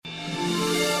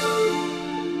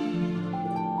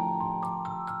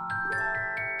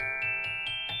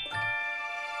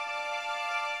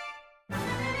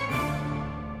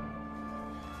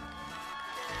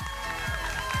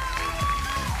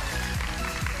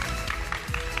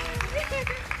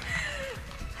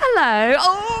Hello.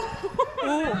 Oh.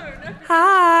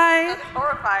 Hi. That's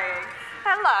horrifying.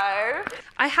 Hello.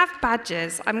 I have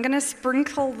badges. I'm going to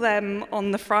sprinkle them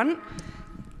on the front.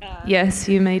 Yes,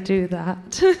 you may do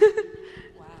that.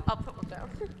 I'll put one down.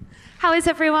 How is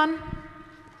everyone?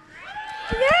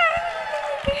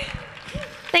 Yay!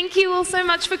 Thank you all so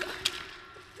much for...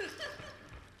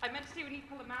 I meant to say when you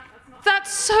pull them out, that's not...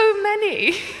 That's so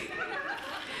many.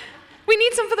 We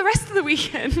need some for the rest of the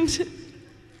weekend.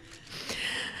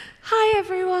 Hi,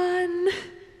 everyone.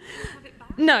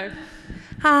 No.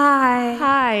 Hi.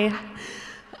 Hi.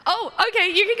 Oh, okay,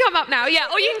 you can come up now. Yeah,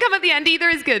 or you can come at the end. Either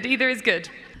is good. Either is good.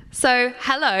 So,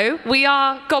 hello, we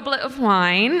are Goblet of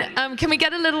Wine. Can we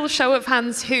get a little show of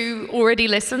hands who already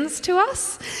listens to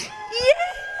us?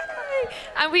 Yay!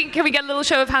 And can we get a little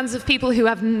show of hands of people who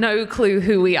have no clue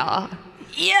who we are?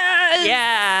 Yes.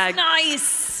 Yeah.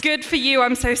 Nice. Good for you.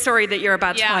 I'm so sorry that you're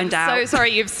about to find out. So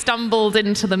sorry you've stumbled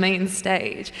into the main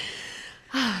stage.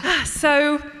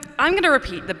 So I'm going to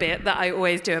repeat the bit that I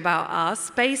always do about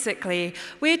us. Basically,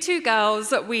 we're two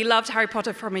girls. We loved Harry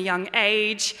Potter from a young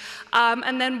age.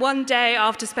 And then one day,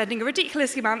 after spending a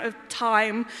ridiculous amount of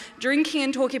time drinking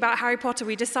and talking about Harry Potter,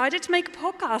 we decided to make a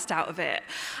podcast out of it.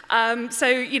 So,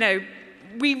 you know,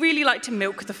 we really like to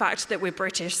milk the fact that we're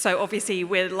British. So obviously,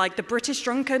 we're like the British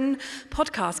Drunken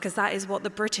Podcast, because that is what the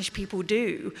British people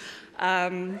do.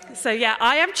 So yeah,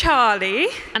 I am Charlie.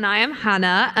 And I am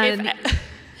Hannah. And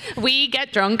we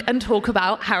get drunk and talk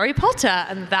about Harry Potter,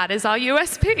 and that is our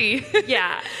USP.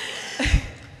 Yeah.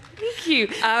 Thank you.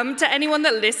 To anyone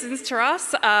that listens to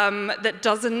us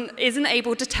that isn't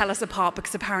able to tell us apart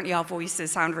because apparently our voices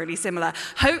sound really similar,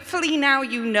 hopefully now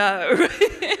you know.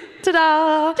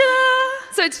 Ta-da!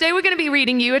 Ta-da! So today we're going to be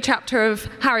reading you a chapter of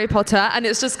Harry Potter, and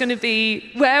it's just going to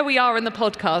be where we are in the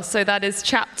podcast. So that is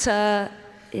chapter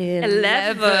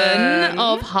 11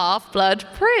 of Half-Blood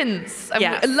Prince. And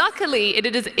yes. Luckily,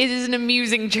 it is an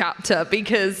amusing chapter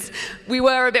because we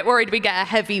were a bit worried we'd get a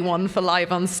heavy one for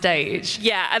live on stage.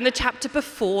 Yeah, and the chapter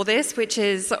before this, which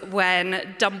is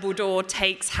when Dumbledore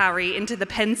takes Harry into the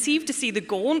Pensieve to see the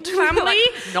Gaunt family.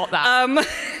 Not that.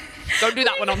 Don't do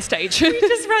that one on stage. We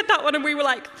just read that one and we were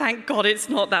like, thank God it's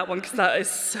not that one because that is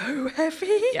so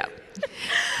heavy. Yeah.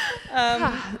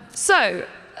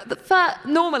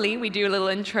 Normally we do a little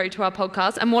intro to our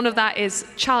podcast, and one of that is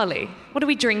Charlie. What are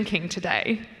we drinking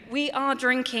today? We are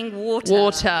drinking water.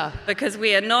 Water. Because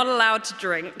we are not allowed to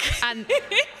drink. And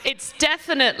it's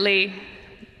definitely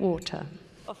water.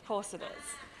 Of course it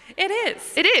is. It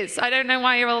is. It is. I don't know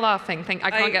why you're all laughing. I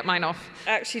can't get mine off.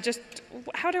 Actually,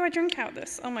 how do I drink out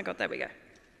this? Oh my God, there we go.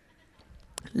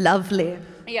 Lovely.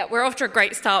 Yeah, we're off to a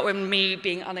great start with me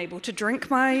being unable to drink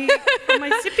my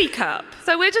sippy cup.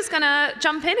 So we're just going to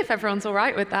jump in if everyone's all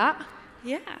right with that.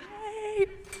 Yeah. Yay.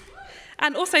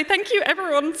 And also, thank you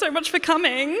everyone so much for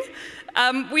coming.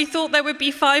 We thought there would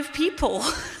be 5 people.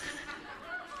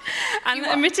 And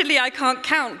admittedly, I can't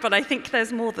count, but I think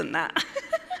there's more than that.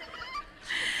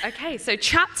 Okay, so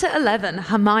chapter 11,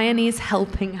 Hermione's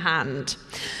Helping Hand.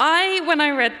 When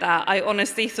I read that, I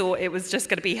honestly thought it was just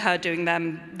going to be her doing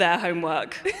their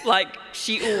homework, like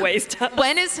she always does.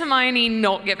 When is Hermione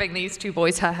not giving these 2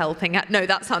 boys her helping hand? No,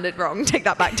 that sounded wrong. Take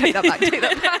that back, take that back, take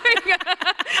that back.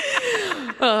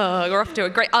 Oh, we're off to a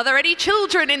great... Are there any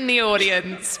children in the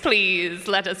audience? Please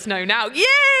let us know now. Yay!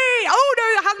 Oh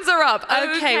no, hands are up.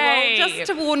 Okay, well,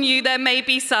 just to warn you, there may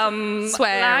be some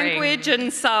swearing. Language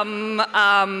and some...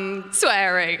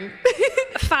 swearing.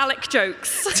 Phallic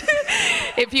jokes.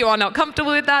 If you are not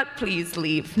comfortable with that, please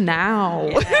leave now.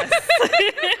 Yes.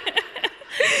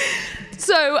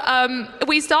 So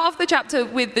we start off the chapter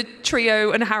with the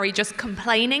trio and Harry just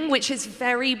complaining, which is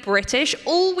very British.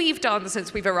 All we've done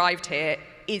since we've arrived here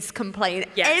is complain.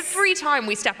 Yes. Every time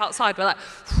we step outside, we're like,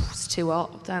 it's too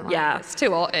hot. Don't like it. It's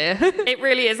too hot here. It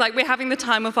really is. Like, we're having the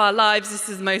time of our lives. This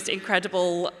is the most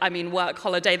incredible, work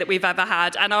holiday that we've ever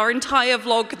had. And our entire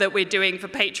vlog that we're doing for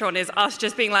Patreon is us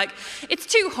just being like, it's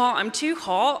too hot. I'm too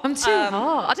hot. I'm too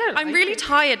hot. I'm really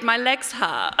tired. My legs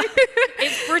hurt.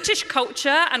 It's British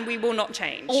culture, and we will not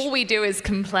change. All we do is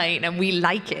complain, and we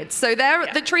like it. So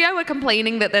the trio are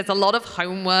complaining that there's a lot of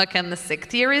homework, and the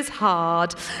 6th year is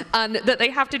hard, and that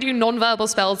they have to do non-verbal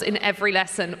spells in every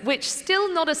lesson, which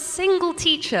still not a single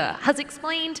teacher has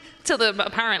explained to them,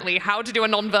 apparently, how to do a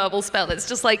non-verbal spell. It's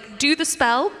just like, do the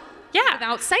spell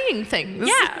without saying things.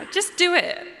 Yeah, just do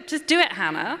it. Just do it,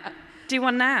 Hannah. Do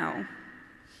one now.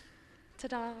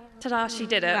 Ta-da. Ta-da, she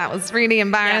did it. That was really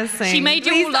embarrassing. Yeah. She made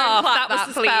you all laugh. That was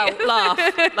the spell. Laugh.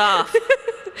 Laugh.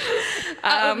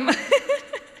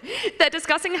 they're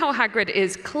discussing how Hagrid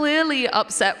is clearly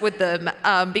upset with them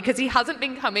because he hasn't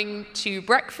been coming to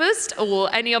breakfast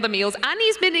or any other meals, and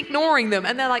he's been ignoring them.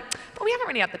 And they're like, but we haven't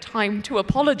really had the time to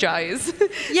apologize.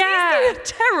 Yeah. These are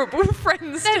terrible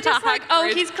friends They're to just like, oh,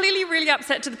 Hagrid. he's clearly really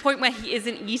upset to the point where he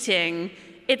isn't eating.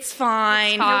 It's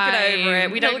fine. It's He'll get over it.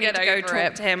 fine. We don't He'll need get to go over talk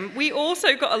it. to him. We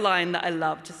also got a line that I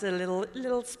love, just a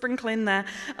little sprinkle in there.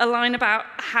 A line about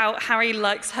how Harry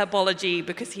likes herbology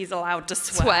because he's allowed to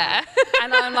swear.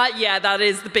 And I'm like, yeah, that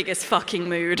is the biggest fucking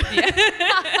mood.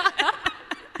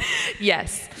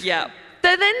 Yes. Yeah.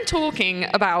 They're then talking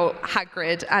about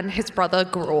Hagrid and his brother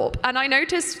Grawp. And I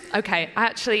noticed,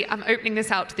 I'm opening this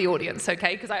out to the audience,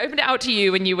 okay? Because I opened it out to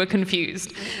you and you were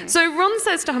confused. So Ron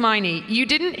says to Hermione, you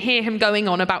didn't hear him going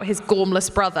on about his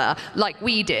gormless brother like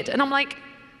we did. And I'm like,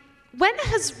 when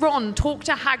has Ron talked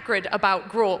to Hagrid about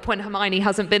Grawp when Hermione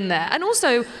hasn't been there? And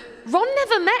also, Ron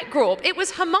never met Grawp. It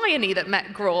was Hermione that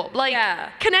met Grawp. Like,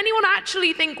 Can anyone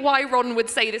actually think why Ron would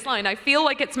say this line? I feel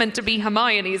like it's meant to be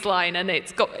Hermione's line, and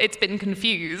it's been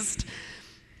confused.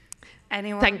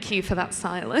 Anyone? Thank you for that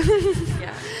silence.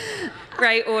 Yeah.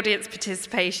 Great audience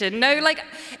participation. No, like,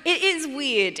 it is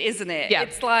weird, isn't it? Yeah.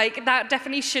 It's like, that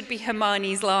definitely should be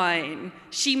Hermione's line.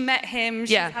 She met him,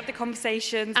 she's had the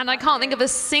conversations. And I can't think of a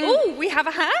single... Oh, we have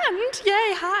a hand.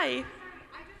 Yay, hi.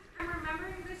 I'm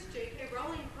remembering this J.K.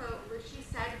 Rowling quote where she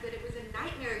said that it was a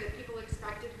nightmare that people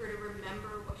expected her to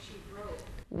remember what she wrote.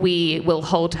 We will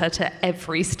hold her to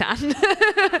every stand.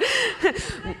 That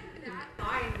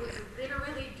line was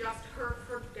literally just her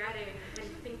forgetting and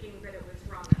thinking that it was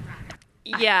wrong.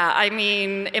 Yeah, I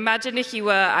mean, imagine if you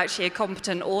were actually a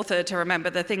competent author to remember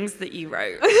the things that you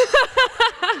wrote.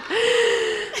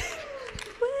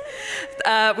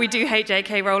 We do hate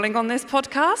J.K. Rowling on this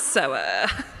podcast, so...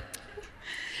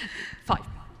 5.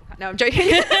 No, I'm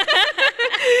joking.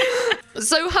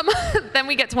 So then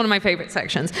we get to one of my favorite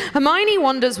sections. Harry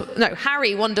wonders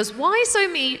why so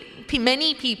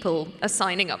many people are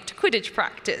signing up to Quidditch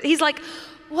practice. He's like,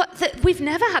 we've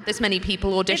never had this many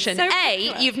people audition. It's so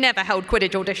popular. You've never held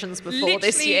Quidditch auditions before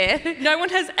this year. No one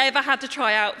has ever had to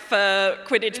try out for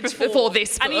Quidditch before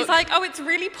this book. And he's like, oh, it's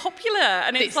really popular.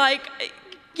 And it's like...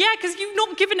 Yeah, because you've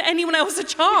not given anyone else a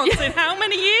chance in how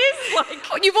many years?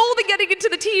 Like, you've all been getting into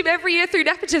the team every year through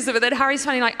nepotism, and then Harry's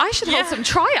finally like, I should hold some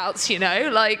tryouts, you know?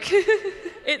 Like,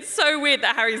 it's so weird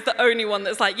that Harry's the only one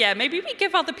that's like, yeah, maybe we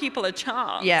give other people a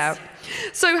chance. Yeah.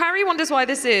 So Harry wonders why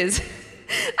this is.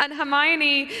 And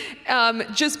Hermione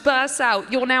just bursts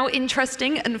out, you're now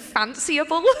interesting and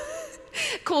fanciable,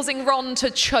 causing Ron to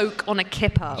choke on a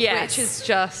kipper, which is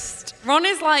just... Ron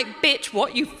is like, bitch,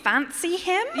 what, you fancy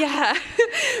him? Yeah.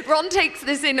 Ron takes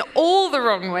this in all the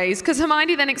wrong ways, because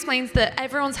Hermione then explains that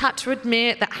everyone's had to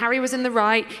admit that Harry was in the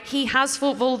right. He has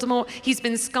fought Voldemort. He's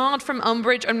been scarred from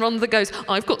Umbridge. And Ron goes,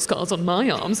 I've got scars on my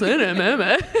arms. And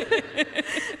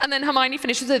then Hermione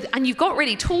finishes with, and you've got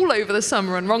really tall over the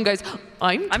summer. And Ron goes,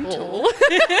 I'm tall.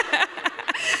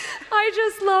 I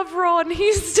just love Ron.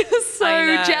 He's just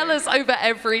so jealous over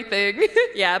everything.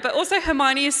 Yeah, but also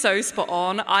Hermione is so spot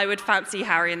on. I would fancy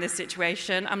Harry in this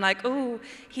situation. I'm like, oh,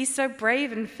 he's so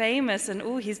brave and famous, and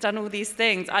oh, he's done all these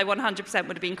things. I 100%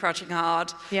 would have been crushing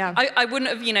hard. Yeah. I wouldn't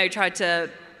have, tried to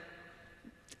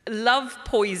love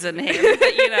poison him,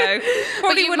 but,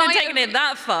 probably wouldn't have taken it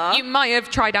that far. You might have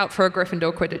tried out for a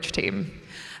Gryffindor Quidditch team.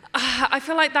 I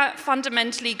feel like that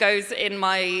fundamentally goes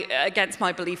against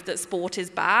my belief that sport is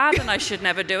bad and I should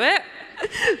never do it.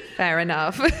 Fair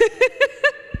enough.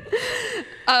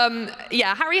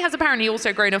 Harry has apparently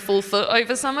also grown a full foot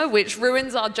over summer, which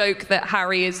ruins our joke that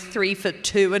Harry is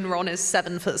 3'2" and Ron is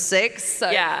 7'6". So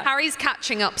Harry's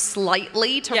catching up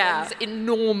slightly to Ron's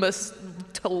enormous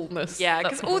tallness. Yeah,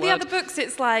 because all the other books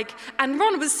it's like, and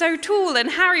Ron was so tall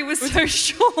and Harry was so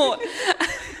short.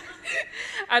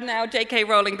 And now J.K.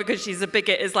 Rowling, because she's a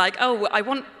bigot, is like, oh, I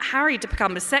want Harry to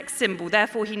become a sex symbol,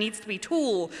 therefore he needs to be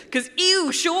tall. Because,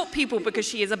 ew, short people, because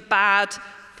she is a bad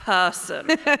person.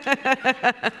 Thank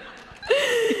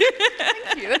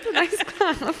you, that's a nice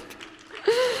clap.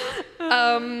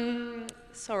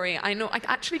 Sorry, I know, I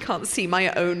actually can't see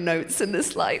my own notes in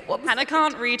this light. Hannah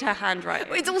can't read her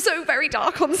handwriting. It's also very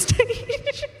dark on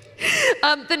stage.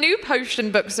 The new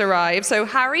potion books arrive, so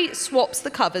Harry swaps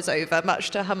the covers over, much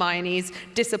to Hermione's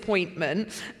disappointment.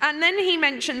 And then he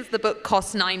mentions the book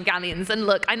costs 9 galleons. And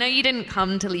look, I know you didn't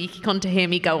come to LeakyCon to hear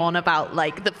me go on about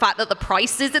like the fact that the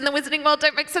prices in the Wizarding World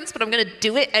don't make sense, but I'm going to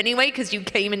do it anyway because you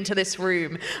came into this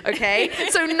room, okay?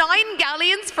 So 9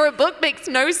 galleons for a book makes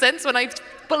no sense when I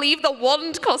believe the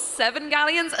wand costs 7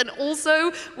 galleons, and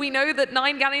also we know that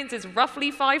 9 galleons is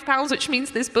roughly £5, which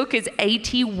means this book is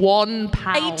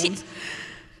 £81.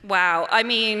 Wow. I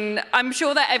mean, I'm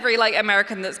sure that every like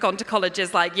American that's gone to college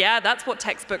is like, yeah, that's what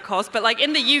textbook costs. But like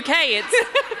in the UK,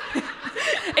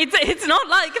 it's not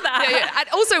like that. Yeah. And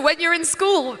also, when you're in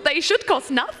school, they should cost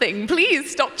nothing.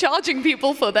 Please stop charging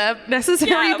people for their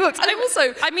necessary books. And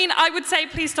also, I mean, I would say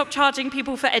please stop charging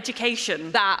people for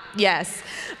education. that, yes.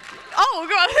 Oh,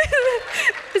 God.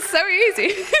 It's so easy.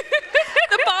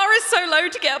 The bar is so low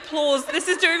to get applause. This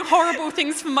is doing horrible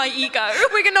things for my ego.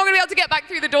 We're not going to be able to get back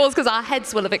through the doors because our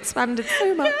heads will have expanded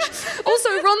so much.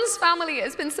 Also, Ron's family, it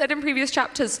has been said in previous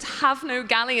chapters, to have no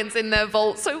galleons in their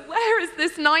vault. So where is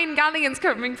this 9 galleons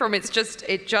coming from? It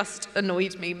just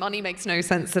annoyed me. Money makes no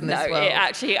sense in this world. It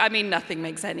actually, I mean, nothing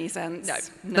makes any sense. No.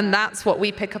 Then that's what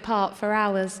we pick apart for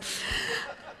hours.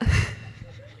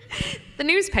 The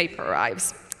newspaper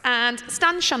arrives. And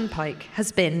Stan Shunpike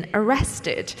has been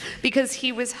arrested because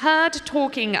he was heard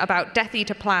talking about Death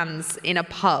Eater plans in a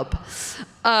pub.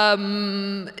 I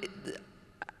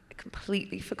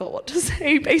completely forgot what to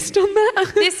say based on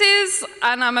that. This is,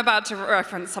 and I'm about to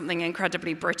reference something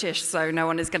incredibly British, so no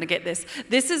one is going to get this.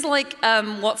 This is like,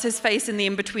 what's his face in The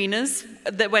Inbetweeners,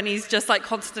 that when he's just like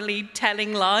constantly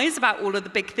telling lies about all of the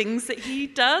big things that he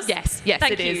does. Yes,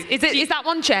 Thank it you. is. Is that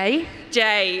one Jay?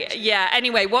 Jay, yeah.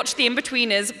 Anyway, watch The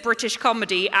Inbetweeners, British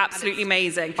comedy, absolutely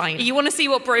amazing. Fine. You want to see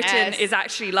what Britain Yes. is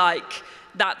actually like?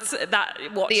 Watch The that.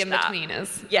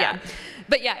 Inbetweeners. Yeah.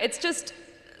 But yeah, it's just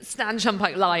Stan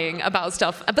Shunpike lying about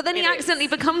stuff. But then he accidentally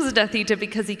becomes a Death Eater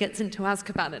because he gets into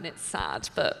Azkaban, and it's sad,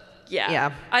 but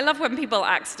Yeah. I love when people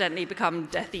accidentally become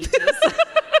Death Eaters.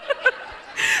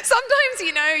 Sometimes,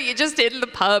 you're just in the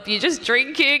pub, you're just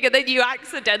drinking, and then you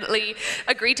accidentally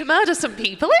agree to murder some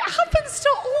people. It happens to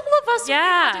all of us when we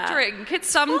have a drink. It's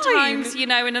Sometimes,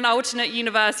 fine. In an alternate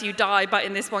universe you die, but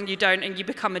in this one you don't, and you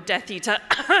become a Death Eater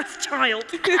child.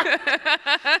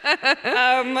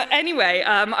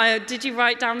 Did you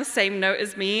write down the same note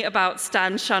as me about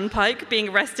Stan Shunpike being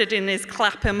arrested in his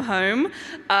Clapham home,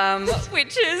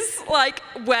 which is like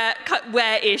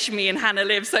where-ish me and Hannah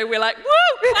live, so we're like,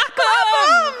 woo,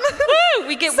 Clapham! Woo!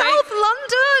 We get South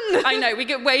London! I know, we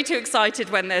get way too excited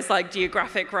when there's like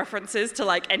geographic references to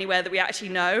like anywhere that we actually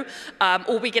know,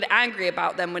 or we get angry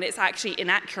about them when it's actually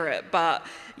inaccurate. But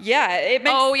yeah, it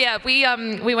makes... Oh yeah,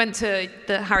 we went to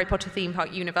the Harry Potter theme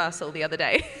park, Universal, the other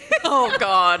day. Oh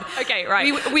God. Okay,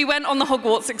 right. We went on the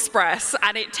Hogwarts Express,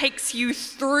 and it takes you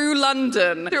through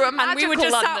London. Through a and we were magical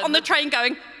just sat London. on the train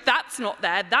going, that's not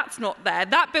there, that's not there,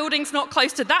 that building's not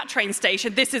close to that train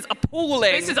station, this is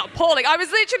appalling. This is appalling. I was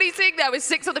literally sitting there with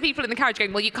 6 other people in the carriage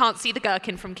going, well, you can't see the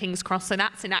gherkin from King's Cross, so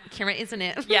that's inaccurate, isn't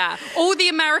it? Yeah. All the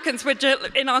Americans were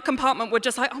in our compartment were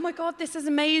just like, oh my God, this is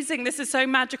amazing, this is so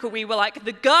magical. We were like,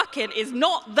 the gherkin is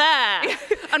not there.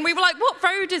 And we were like, what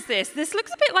road is this? This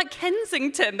looks a bit like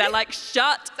Kensington. They're like,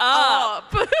 shut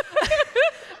up.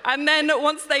 And then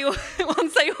once they all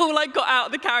like got out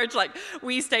of the carriage, like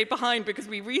we stayed behind because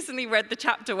we recently read the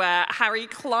chapter where Harry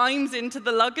climbs into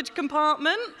the luggage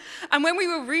compartment. And when we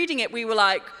were reading it, we were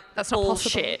like, That's not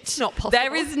possible. bullshit. It's not possible.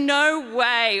 There is no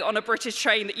way on a British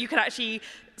train that you can actually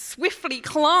swiftly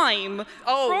climb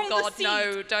from the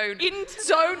seat don't. into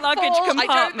Don't the luggage fall.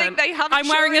 compartment. I don't think they have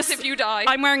insurance if you die.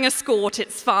 I'm wearing a skirt,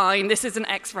 it's fine. This isn't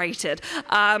X-rated.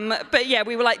 But yeah,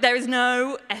 we were like, there is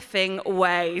no effing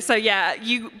way. So yeah,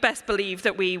 you best believe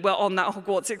that we were on that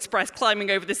Hogwarts Express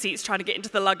climbing over the seats trying to get into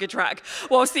the luggage rack,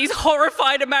 whilst these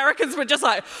horrified Americans were just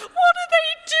like, what are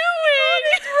they doing?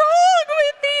 What is wrong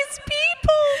with these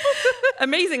people?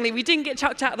 Amazingly, we didn't get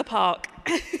chucked out of the park.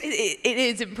 It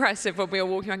is impressive when we were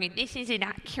walking around going, this is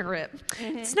inaccurate.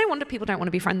 It's no wonder people don't want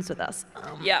to be friends with us.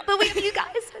 Yeah. But we have you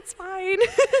guys, it's fine.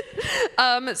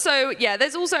 So yeah,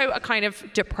 there's also a kind of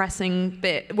depressing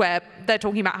bit where they're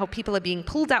talking about how people are being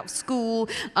pulled out of school.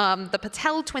 The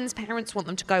Patel twins' parents want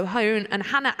them to go home, and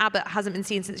Hannah Abbott hasn't been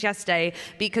seen since yesterday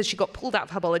because she got pulled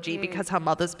out of herbology because her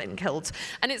mother's been killed.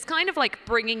 And it's kind of like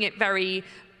bringing it very...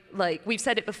 Like, we've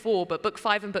said it before, but book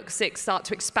 5 and book 6 start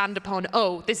to expand upon,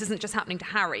 oh, this isn't just happening to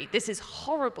Harry. This is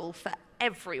horrible for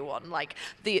everyone. Like,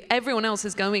 everyone else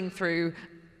is going through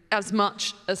as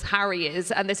much as Harry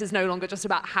is, and this is no longer just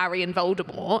about Harry and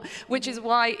Voldemort, which is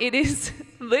why it is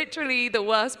literally the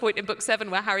worst point in book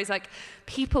 7 where Harry's like,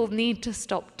 people need to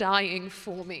stop dying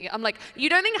for me. I'm like, you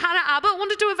don't think Hannah Abbott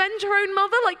wanted to avenge her own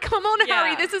mother? Like, come on, Yeah.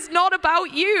 Harry, this is not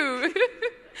about you.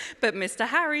 But Mr.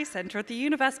 Harry, center of the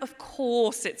universe, of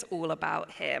course it's all about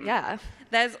him. Yeah.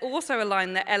 There's also a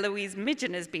line that Eloise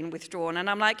Midgen has been withdrawn, and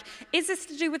I'm like, is this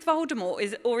to do with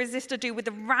Voldemort, or is this to do with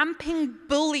the ramping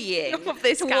bullying Of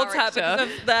this towards her character?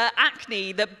 because of the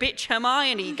acne that bitch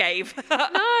Hermione gave her?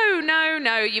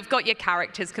 No, you've got your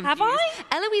characters confused. Have I?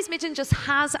 Eloise Midgen just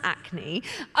has acne.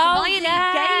 Oh, Hermione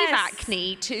yes. gave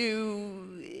acne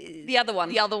to The other one.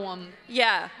 The other one.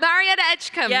 Yeah. Marietta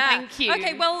Edgecombe, Yeah. thank you.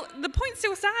 Okay, well, the point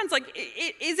still stands. Like,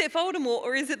 is it Voldemort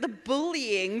or is it the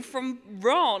bullying from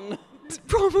Ron?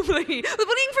 Probably. The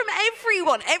bullying from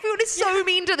everyone. Everyone is so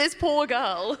mean to this poor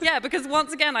girl. Yeah, because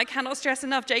once again, I cannot stress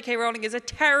enough, J.K. Rowling is a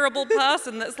terrible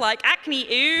person that's like, acne,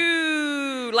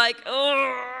 ooh, like,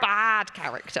 oh. Bad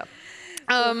character.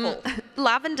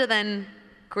 Lavender then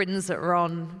grins at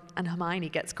Ron and Hermione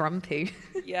gets grumpy.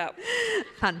 Yeah.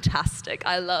 Fantastic.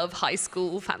 I love high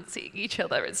school fancying each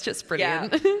other. It's just Yeah.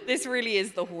 brilliant. This really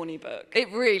is the horny book. It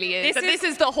really is. This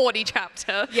is the horny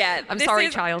chapter. Yeah. I'm this sorry,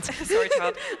 is- child. Sorry,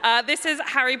 child. This is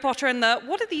Harry Potter and the,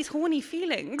 what are these horny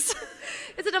feelings?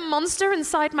 Is it a monster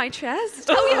inside my chest?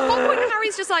 Oh yeah, at one point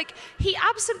Harry's just like, he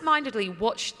absent-mindedly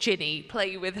watched Ginny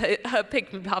play with her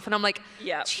pigment puff, and I'm like,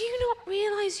 Yeah. do you not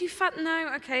realise you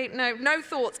no, okay, no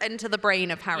thoughts enter the brain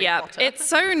of Harry Yeah, Potter. it's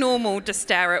so normal to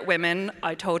stare at women.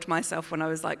 I told myself when I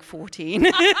was like 14.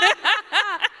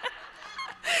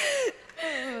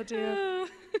 Oh dear.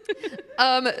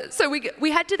 So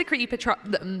we head to the creeper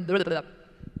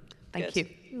Thank Good. you.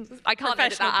 I can't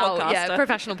edit that Professional out. Yeah, podcaster.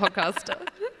 professional podcaster.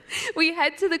 We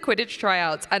head to the Quidditch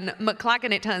tryouts, and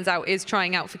McLaggen, it turns out, is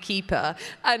trying out for keeper.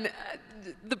 And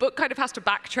the book kind of has to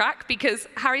backtrack because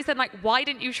Harry said, like, why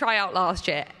didn't you try out last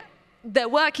year? There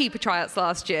were keeper tryouts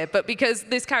last year, but because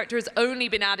this character has only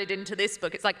been added into this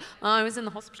book, it's like, oh, I was in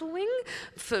the hospital wing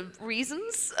for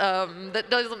reasons that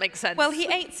doesn't make sense. Well, he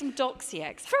ate some Doxy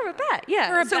eggs. For a bet, yeah.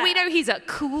 For a so we bet. know he's a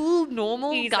cool,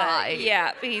 normal guy.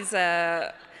 He's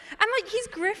a... And, like, he's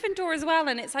Gryffindor as well,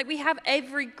 and it's like we have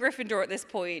every Gryffindor at this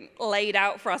point laid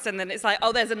out for us, and then it's like,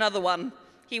 oh, there's another one.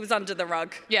 He was under the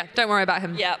rug. Yeah, don't worry about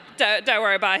him. Yeah, don't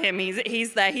worry about him.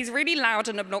 He's there. He's really loud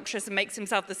and obnoxious and makes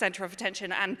himself the center of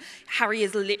attention. And Harry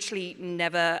has literally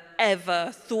never,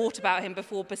 ever thought about him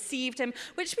before, perceived him,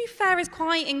 which, to be fair, is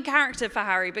quite in character for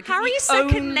Harry. Because Harry he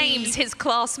second only- names his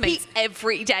classmates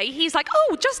every day. He's like,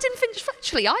 oh, Justin Finch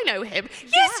Fletchley, I know him. Yes,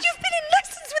 you've been in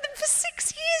lessons with him for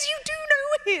 6 years. You do know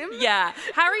him. Yeah,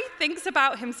 Harry thinks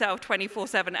about himself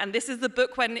 24/7, and this is the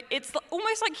book when it's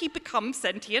almost like he becomes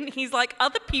sentient. He's like,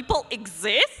 other people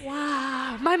exist?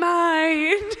 Wow, my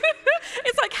mind.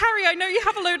 It's like, Harry, I know you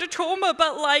have a load of trauma,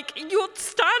 but like, you're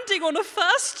standing on a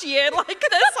first year, like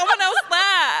there's someone else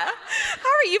there.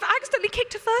 Harry, you've accidentally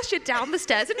kicked a first year down the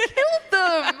stairs and killed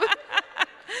them.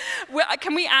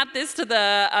 Can we add this to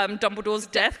the Dumbledore's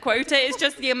death quota? It's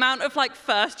just the amount of like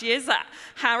first years that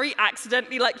Harry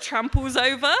accidentally like tramples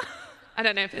over. I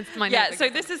don't know if it's my Yeah, notebook. so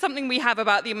this is something we have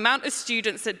about the amount of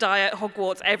students that die at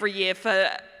Hogwarts every year for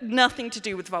nothing to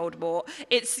do with Voldemort.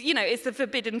 It's, you know, it's the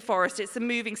Forbidden Forest, it's the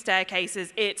moving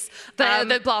staircases, it's...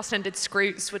 The blast-ended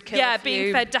Scroots would kill a few.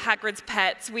 being fed to Hagrid's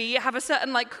pets. We have a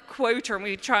certain like quota and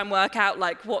we try and work out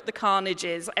like what the carnage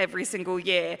is every single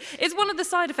year. It's one of the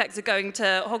side effects of going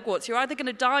to Hogwarts. You're either going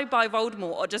to die by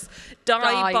Voldemort or just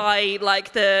die by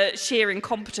like the sheer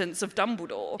incompetence of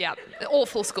Dumbledore. Yeah,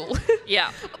 awful school.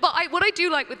 Yeah. But what I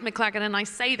do like with McLaggen, and I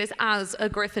say this as a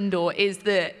Gryffindor, is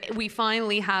that we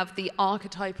finally have the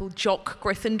archetypal jock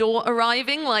Gryffindor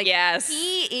arriving. Like, Yes.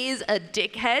 he is a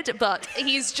dickhead, but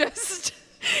he's just...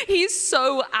 He's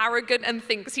so arrogant and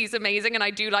thinks he's amazing, and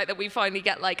I do like that we finally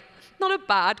get, like, not a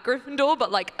bad Gryffindor,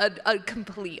 but, like, a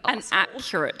complete An arsehole.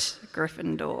 accurate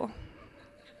Gryffindor.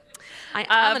 I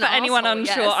am For an anyone arsehole,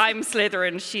 unsure, yes. I'm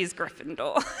Slytherin, she's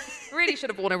Gryffindor. Really should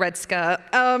have worn a red skirt.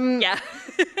 Yeah.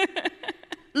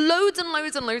 Loads and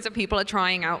loads and loads of people are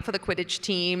trying out for the Quidditch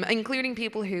team, including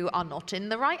people who are not in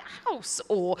the right house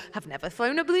or have never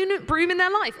thrown a broom in their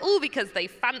life, all because they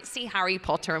fancy Harry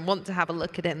Potter and want to have a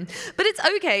look at him. But it's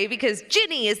okay because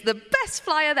Ginny is the best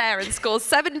flyer there and scores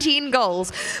 17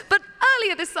 goals. But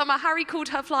earlier this summer, Harry called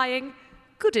her flying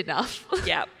good enough.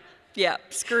 Yeah. Yeah.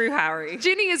 Screw Harry.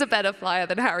 Ginny is a better flyer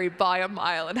than Harry by a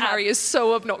mile, and Harry is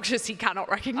so obnoxious he cannot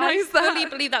I recognize that. fully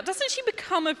believe that. Doesn't she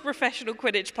become a professional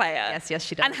Quidditch player? Yes,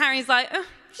 she does. And Harry's like,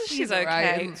 she's all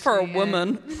right, okay isn't for a she?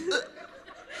 woman.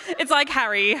 It's like,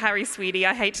 Harry, sweetie,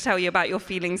 I hate to tell you about your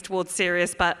feelings towards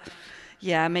Sirius, but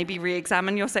yeah, maybe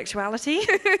re-examine your sexuality.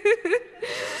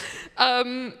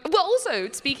 Well, also,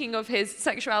 speaking of his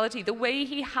sexuality, the way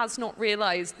he has not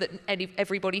realized that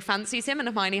everybody fancies him and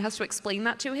Hermione has to explain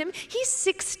that to him. He's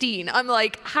 16. I'm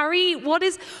like, Harry,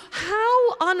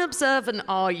 how unobservant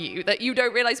are you that you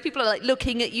don't realize people are like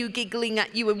looking at you, giggling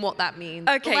at you, and what that means?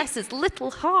 Okay. Bless his little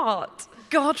heart.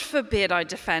 God forbid I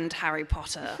defend Harry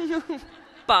Potter,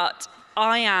 but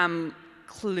I am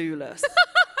clueless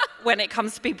when it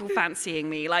comes to people fancying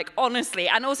me, like honestly.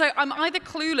 And also, I'm either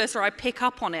clueless or I pick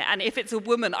up on it. And if it's a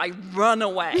woman, I run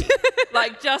away.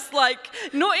 Like, just like,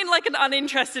 not in like an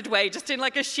uninterested way, just in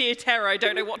like a sheer terror. I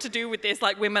don't know what to do with this.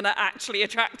 Like, women are actually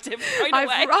attractive.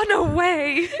 I've run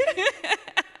away.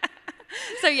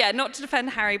 So yeah, not to defend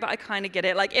Harry, but I kind of get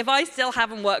it. Like, if I still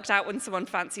haven't worked out when someone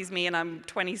fancies me and I'm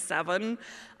 27,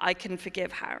 I can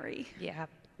forgive Harry. Yeah.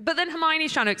 But then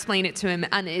Hermione's trying to explain it to him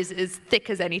and is as thick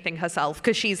as anything herself,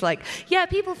 because she's like, yeah,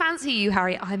 people fancy you,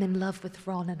 Harry. I'm in love with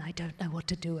Ron and I don't know what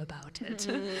to do about it.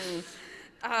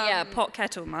 Yeah, pot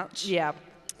kettle much. Yeah.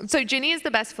 So Ginny is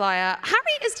the best flyer.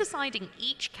 Harry is deciding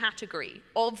each category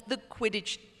of the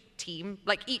Quidditch team,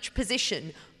 like each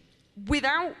position,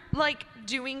 without like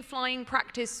doing flying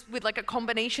practice with like a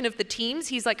combination of the teams.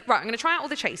 He's like, right, I'm going to try out all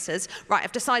the chasers. Right,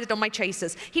 I've decided on my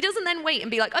chasers. He doesn't then wait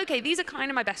and be like, okay, these are kind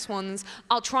of my best ones.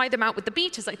 I'll try them out with the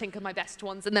beaters I think are my best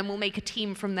ones, and then we'll make a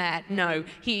team from there. No,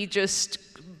 he just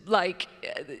like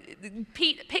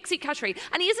picks each category,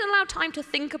 and he isn't allowed time to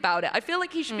think about it. I feel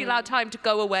like he should be allowed time to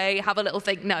go away, have a little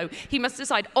think. No, he must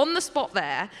decide on the spot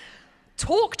there,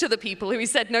 talk to the people who he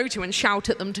said no to and shout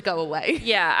at them to go away.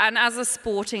 Yeah, and as a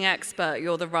sporting expert,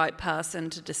 you're the right person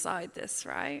to decide this,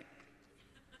 right?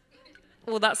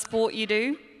 Well, that sport you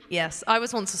do? Yes, I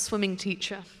was once a swimming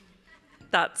teacher.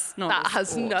 That's not That a has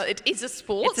sport. no, it is a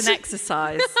sport. It's an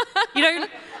exercise. You don't...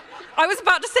 I was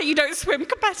about to say you don't swim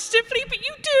competitively, but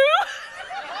you do.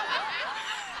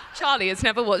 Charlie has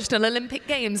never watched an Olympic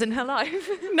Games in her life.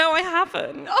 No, I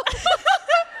haven't.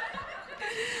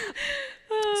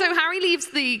 So Harry leaves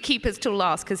the keepers till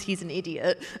last because he's an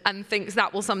idiot and thinks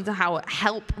that will somehow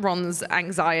help Ron's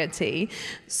anxiety.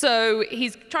 So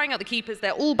he's trying out the keepers.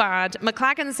 They're all bad.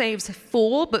 McLaggen saves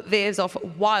 4 but veers off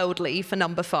wildly for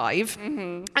number 5.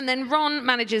 Mm-hmm. And then Ron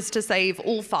manages to save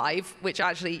all 5, which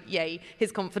actually, yay,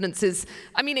 his confidence is,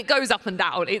 I mean, it goes up and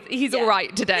down. He's all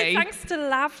right today. Thanks to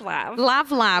Lav. Lav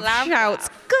shouts,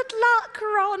 "Good luck,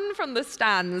 Ron," from the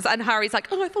stands. And Harry's like,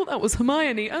 "Oh, I thought that was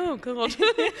Hermione. Oh, God."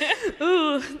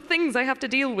 Ugh, things I have to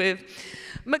deal with.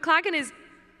 McLaggen is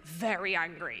very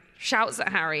angry, shouts at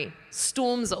Harry,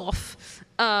 storms off,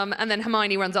 and then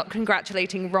Hermione runs up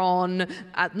congratulating Ron.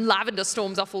 Lavender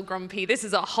storms off all grumpy. This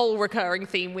is a whole recurring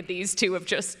theme with these two of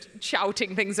just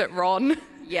shouting things at Ron.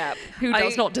 Yep. Who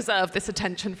does not deserve this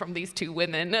attention from these two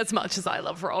women as much as I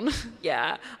love Ron.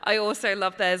 Yeah. I also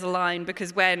love there's a line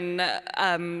because when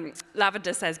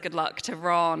Lavender says good luck to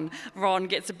Ron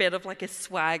gets a bit of like a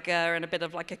swagger and a bit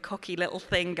of like a cocky little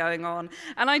thing going on.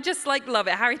 And I just like love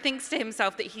it. Harry thinks to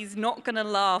himself that he's not going to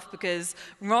laugh because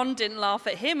Ron didn't laugh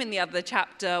at him in the other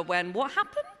chapter when what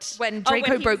happened? When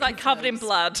Draco he broke was, like his covered in nose.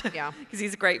 blood. Yeah. Because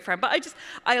he's a great friend. But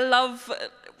I love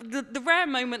the rare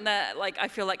moment that like I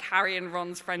feel like Harry and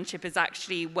Ron's friendship is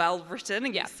actually well written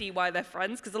and you see why they're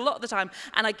friends, because a lot of the time,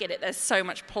 and I get it, there's so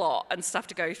much plot and stuff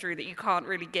to go through that you can't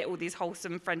really get all these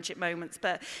wholesome friendship moments,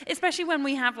 but especially when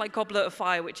we have like Goblet of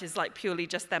Fire, which is like purely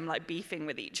just them like beefing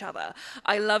with each other.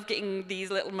 I love getting these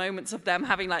little moments of them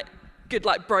having like good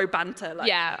like bro banter,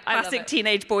 like classic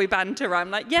teenage boy banter.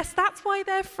 I'm like, yes, that's why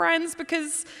they're friends,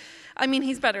 because I mean,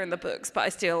 he's better in the books,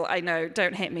 but I know,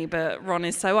 don't hit me, but Ron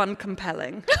is so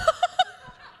uncompelling.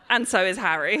 And so is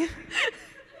Harry.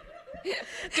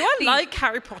 Do I like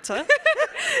Harry Potter?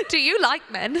 Do you like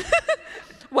men?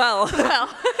 Well,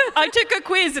 I took a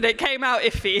quiz and it came out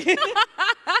iffy.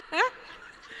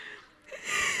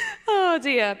 Oh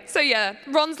dear. So yeah,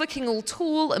 Ron's looking all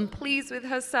tall and pleased with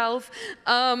herself.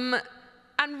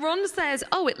 And Ron says,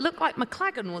 "Oh, it looked like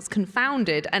McLaggen was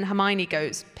confounded." And Hermione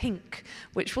goes, "Pink,"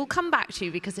 which we'll come back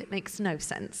to because it makes no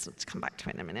sense. Let's come back to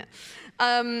it in a minute.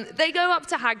 They go up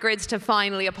to Hagrid's to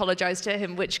finally apologize to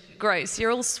him, which, gross, you're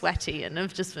all sweaty and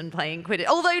have just been playing Quidditch.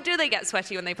 Although, do they get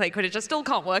sweaty when they play Quidditch? I still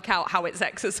can't work out how it's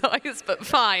exercise, but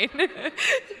fine.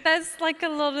 There's like a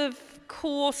lot of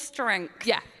core strength.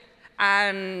 Yeah.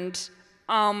 And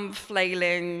arm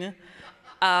flailing.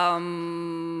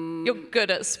 You're good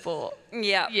at sport.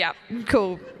 Yeah. Yeah,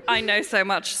 cool. I know so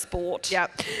much sport. Yeah.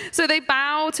 So they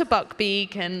bow to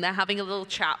Buckbeak and they're having a little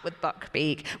chat with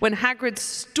Buckbeak when Hagrid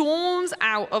storms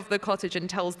out of the cottage and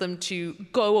tells them to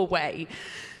go away.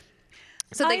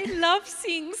 So I love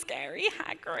seeing scary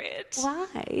Hagrid. Why?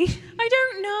 I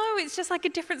don't know. It's just like a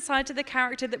different side to the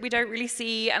character that we don't really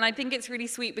see. And I think it's really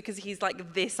sweet because he's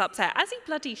like this upset, as he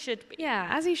bloody should be. Yeah,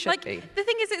 as he should be. The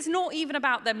thing is, it's not even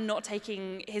about them not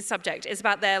taking his subject. It's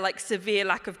about their like severe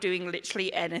lack of doing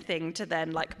literally anything to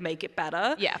then like make it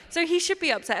better. Yeah. So he should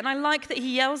be upset. And I like that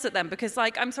he yells at them because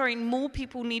like, I'm sorry, more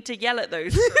people need to yell at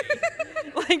those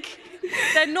three. Like,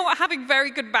 they're not having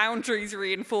very good boundaries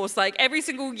reinforced. Like every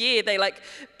single year they like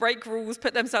break rules,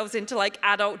 put themselves into like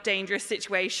adult dangerous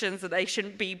situations that they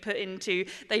shouldn't be put into.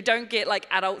 They don't get like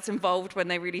adults involved when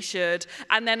they really should.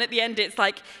 And then at the end it's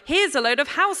like, here's a load of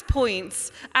house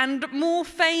points and more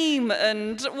fame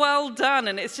and well done.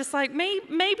 And it's just like,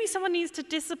 maybe someone needs to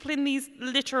discipline these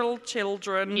literal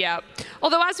children. Yeah.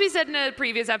 Although, as we said in a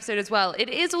previous episode as well, it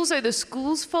is also the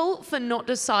school's fault for not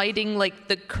deciding like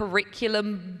the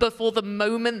curriculum before the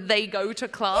moment they go to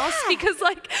class, because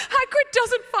like Hagrid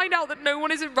doesn't find out that no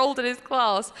one is enrolled in his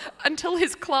class until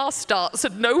his class starts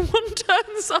and no one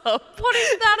turns up. What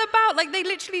is that about? Like they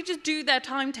literally just do their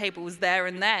timetables there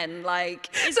and then. Like,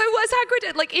 so what's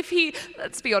Hagrid, like if he,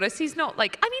 let's be honest, he's not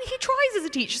like, I mean, he tries as a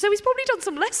teacher, so he's probably done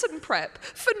some lesson prep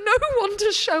for no one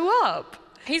to show up.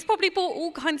 He's probably bought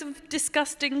all kinds of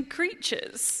disgusting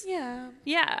creatures. Yeah.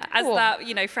 Yeah, as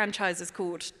that, franchise is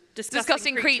called.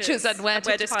 Discussing creatures and where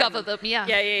to discover them. Yeah.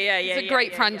 It's a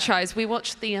great franchise. We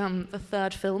watched the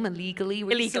third film illegally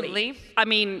recently. I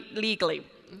mean, legally.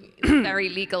 Very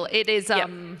legal. It is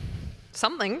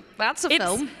something. That's a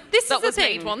film. This that is the was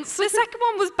thing. made once. The second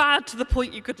one was bad to the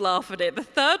point you could laugh at it. The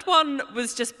third one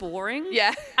was just boring.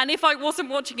 Yeah. And if I wasn't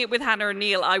watching it with Hannah and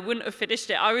Neil, I wouldn't have finished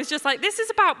it. I was just like, this is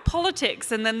about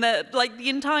politics, and then the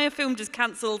entire film just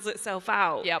cancels itself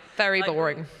out. Yep. Very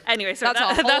boring. Anyway, so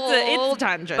that's a whole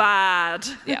tangent. Bad.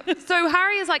 Yeah. So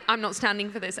Harry is like, I'm not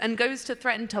standing for this, and goes to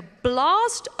threaten to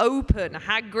blast open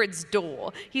Hagrid's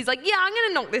door. He's like, yeah, I'm going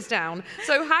to knock this down.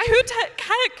 So Could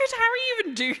Harry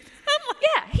even do that?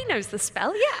 Yeah, he knows the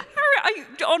spell, yeah. Harry,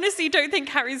 I honestly don't think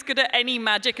Harry's good at any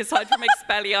magic aside from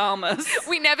Expelliarmus.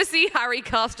 We never see Harry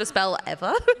cast a spell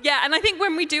ever. Yeah, and I think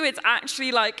when we do, it's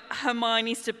actually like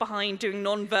Hermione stood behind doing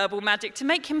non-verbal magic to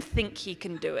make him think he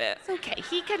can do it. It's okay,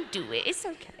 he can do it, it's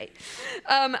okay.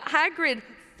 Hagrid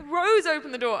throws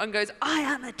open the door and goes, I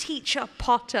am a teacher,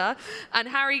 Potter. And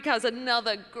Harry has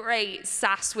another great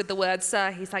sass with the word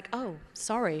sir. He's like, oh,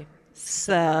 sorry,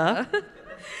 sir.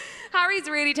 Harry's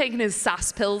really taken his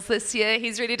sass pills this year.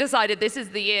 He's really decided this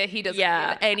is the year he doesn't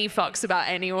give any fucks about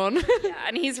anyone. Yeah,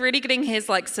 and he's really getting his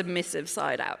like submissive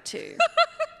side out too.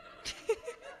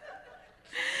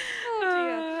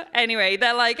 Anyway,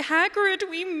 they're like, Hagrid,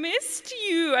 we missed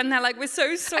you. And they're like, we're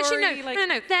so sorry. Actually,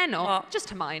 no, they're not. What? Just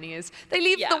Hermione is. They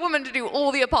leave the woman to do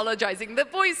all the apologizing. The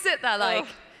boys sit there like,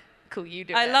 cool, you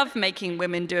do it. I love making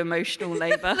women do emotional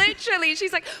labor. Literally,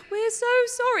 she's like, we're so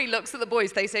sorry. Looks at the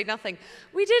boys, they say nothing.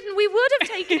 We didn't, we would have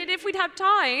taken it if we'd had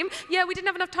time. Yeah, we didn't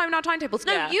have enough time in our timetables.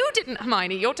 No, you didn't,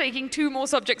 Hermione. You're taking 2 more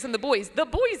subjects than the boys. The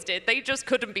boys did, they just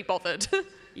couldn't be bothered.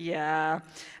 Yeah.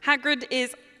 Hagrid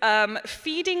is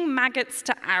feeding maggots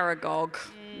to Aragog.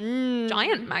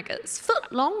 Giant maggots,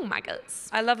 foot-long maggots.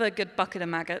 I love a good bucket of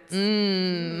maggots.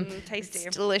 Tasty.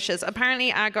 It's delicious.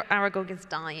 Apparently, Aragog is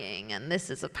dying, and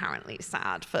this is apparently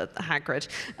sad for Hagrid.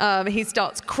 He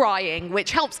starts crying,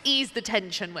 which helps ease the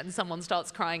tension when someone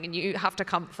starts crying and you have to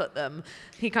comfort them.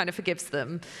 He kind of forgives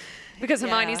them. Because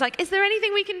Hermione's like, is there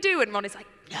anything we can do? And Ron is like,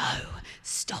 no,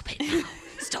 stop it now.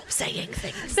 Stop saying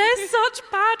things. They're such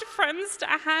bad friends to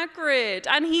Hagrid,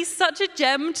 and he's such a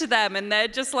gem to them, and they're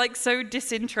just like so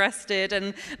disinterested,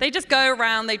 and they just go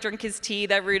around, they drink his tea,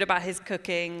 they're rude about his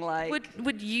cooking. Like,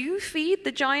 would you feed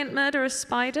the giant murderous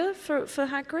spider for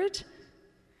Hagrid?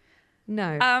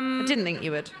 No, I didn't think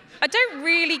you would. I don't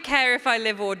really care if I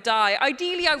live or die.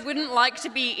 Ideally, I wouldn't like to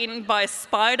be eaten by a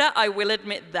spider. I will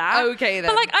admit that. Okay, then.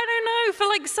 But like, I don't know. For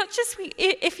like such a sweet,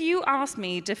 if you asked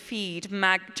me to feed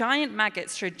giant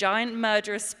maggots to a giant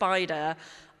murderous spider,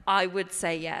 I would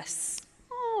say yes.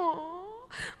 Oh,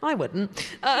 I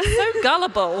wouldn't. So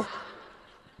gullible.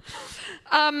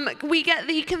 We get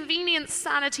the convenient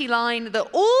sanity line that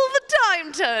all the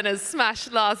time turners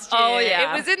smashed last year. Oh,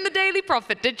 yeah. It was in the Daily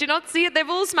Prophet. Did you not see it? They've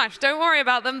all smashed. Don't worry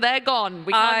about them. They're gone.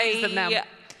 We can't use them now. I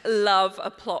love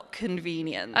a plot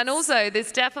convenience. And also,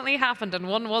 this definitely happened, and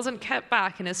one wasn't kept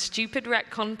back in a stupid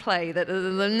retcon play. No,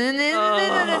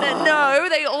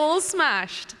 they all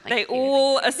smashed. They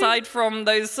all, aside from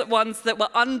those ones that were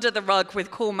under the rug with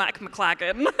Cormac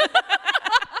McLaggen.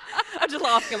 I'm just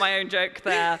laughing at my own joke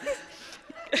there.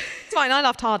 It's fine, I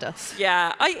laughed harder.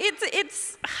 Yeah,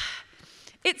 it's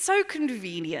so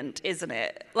convenient, isn't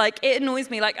it? Like, it annoys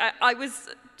me. Like, I was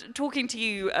talking to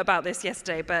you about this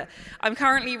yesterday, but I'm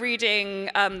currently reading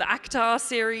the ACOTAR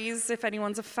series, if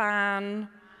anyone's a fan.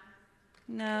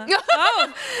 No.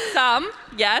 Oh, some.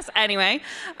 Yes. Anyway,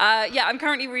 I'm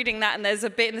currently reading that, and there's a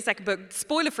bit in the second book,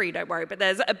 spoiler-free, don't worry, but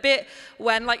there's a bit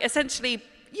when, like, essentially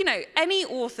you know, any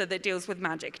author that deals with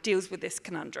magic deals with this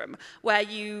conundrum, where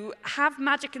you have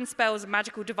magic and spells and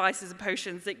magical devices and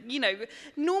potions that, you know,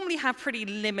 normally have pretty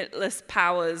limitless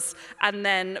powers, and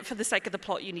then for the sake of the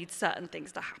plot, you need certain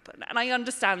things to happen. And I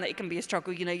understand that it can be a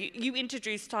struggle. You know, you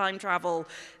introduce time travel,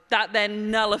 that then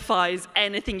nullifies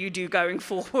anything you do going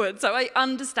forward. So I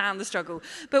understand the struggle.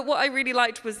 But what I really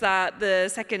liked was that the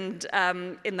second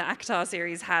in the ACOTAR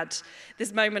series had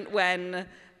this moment when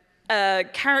a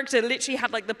character literally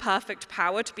had like the perfect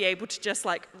power to be able to just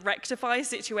like rectify a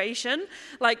situation.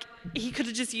 Like he could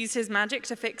have just used his magic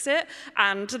to fix it.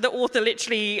 And the author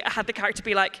literally had the character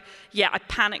be like, yeah, I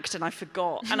panicked and I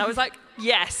forgot. And I was like,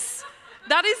 yes.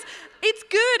 That is, it's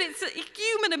good, it's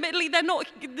human, admittedly,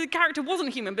 the character wasn't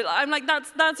human, but I'm like,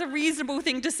 that's a reasonable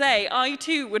thing to say. I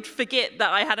too would forget that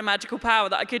I had a magical power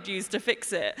that I could use to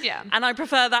fix it. Yeah. And I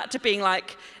prefer that to being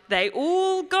like, they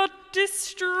all got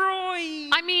destroyed.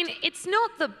 I mean, it's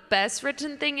not the best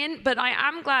written thing in, but I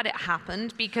am glad it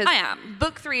happened because I am.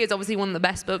 Book 3 is obviously one of the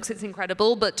best books. It's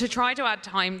incredible, but to try to add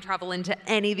time travel into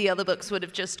any of the other books would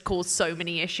have just caused so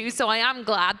many issues. So I am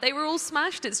glad they were all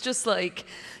smashed. It's just like,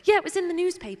 yeah, it was in the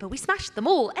newspaper. We smashed them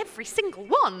all, every single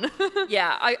one.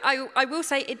 Yeah, I will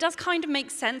say it does kind of make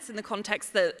sense in the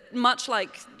context that much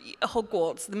like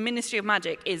Hogwarts, the Ministry of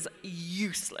Magic is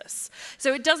useless.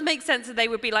 So it does make sense that they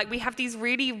would be like, we have these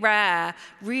really rare,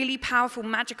 really powerful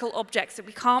magical objects that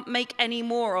we can't make any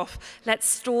more of. Let's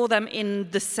store them in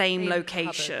the same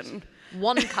location.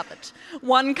 One cupboard.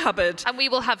 One cupboard. And we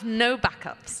will have no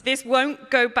backups. This won't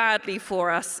go badly for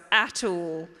us at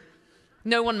all.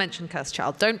 No one mentioned Cursed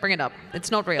Child. Don't bring it up. It's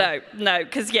not real. No,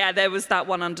 because yeah, there was that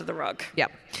one under the rug. Yeah.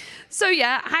 So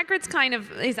yeah, Hagrid's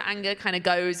his anger kind of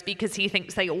goes because he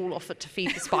thinks they all offered to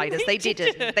feed the spiders. They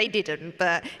didn't,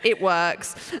 but it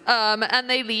works. And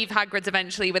they leave Hagrid's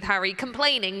eventually with Harry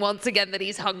complaining once again that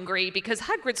he's hungry because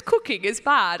Hagrid's cooking is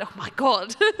bad. Oh my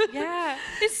God. Yeah,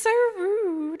 it's so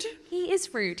rude. He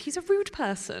is rude. He's a rude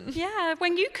person. Yeah,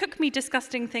 when you cook me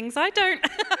disgusting things, I don't.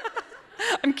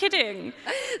 I'm kidding.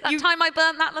 That time I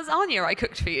burnt that lasagna I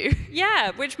cooked for you.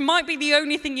 Yeah, which might be the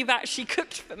only thing you've actually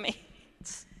cooked for me.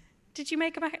 Did you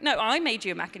make a No, I made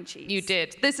you a mac and cheese. You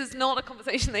did. This is not a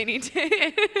conversation they need to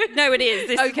hear. No, it is.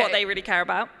 This is what they really care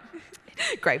about.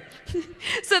 Great.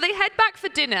 So they head back for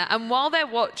dinner, and while they're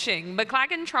watching,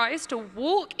 McLaggen tries to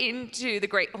walk into the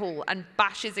Great Hall and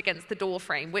bashes against the door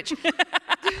frame, which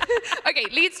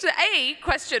leads to A,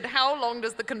 question, how long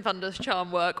does the Confundus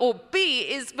charm work? Or B,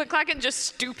 is McLaggen just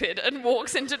stupid and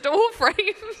walks into door frames?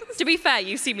 To be fair,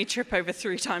 you see me trip over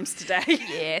 3 times today.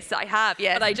 Yes, I have,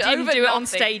 yes. But I didn't do it on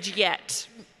stage yet.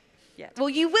 Well,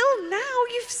 you will now.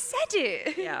 You've said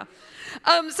it. Yeah.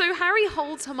 So Harry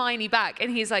holds Hermione back, and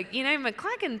he's like, you know,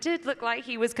 McLaggen did look like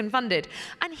he was confunded,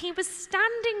 and he was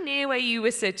standing near where you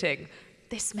were sitting.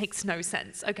 This makes no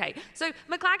sense. Okay, so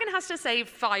McLaggen has to save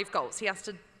 5 goals. He has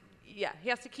to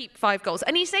keep 5 goals.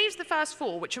 And he saves the first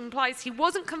 4, which implies he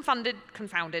wasn't confounded,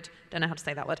 don't know how to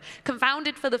say that word,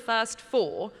 confounded for the first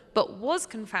 4, but was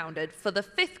confounded for the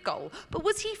 5th goal. But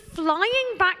was he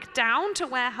flying back down to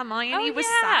where Hermione was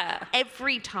sat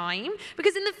every time?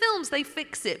 Because in the films, they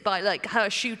fix it by, like, her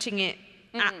shooting it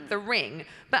at the ring.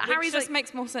 But Harry's just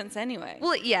makes more sense anyway.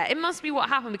 Well, yeah, it must be what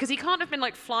happened because he can't have been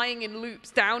like flying in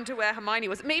loops down to where Hermione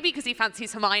was. Maybe because he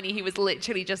fancies Hermione, he was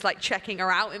literally just like checking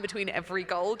her out in between every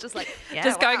goal, just like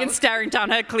going and staring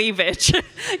down her cleavage.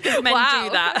 Because men do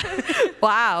that.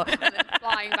 Wow. And then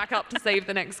flying back up to save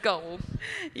the next goal.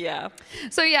 Yeah.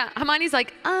 So yeah, Hermione's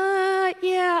like,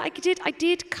 yeah, I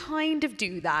did kind of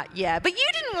do that, yeah. But you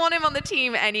didn't want him on the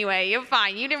team anyway. You're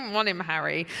fine. You didn't want him,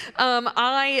 Harry.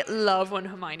 I love when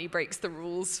Hermione breaks the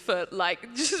rules for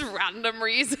like just random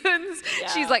reasons. Yeah.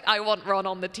 She's like, I want Ron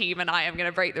on the team and I am going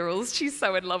to break the rules. She's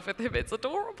so in love with him. It's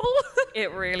adorable.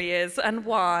 It really is. And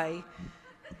why?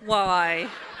 Why?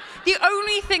 The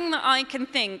only thing that I can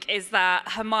think is that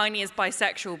Hermione is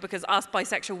bisexual because us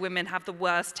bisexual women have the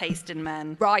worst taste in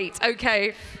men. Right,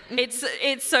 okay. It's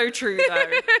so true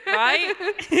though, right?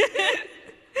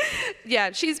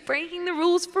 Yeah, she's breaking the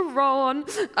rules for Ron.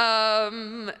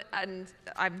 And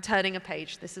I'm turning a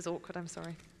page. This is awkward, I'm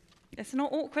sorry. It's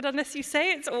not awkward unless you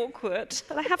say it's awkward.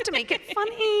 But I have to make it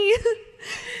funny.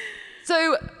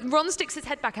 So Ron sticks his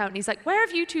head back out and he's like, where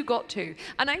have you two got to?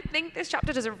 And I think this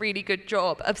chapter does a really good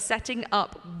job of setting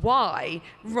up why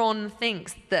Ron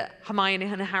thinks that Hermione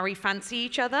and Harry fancy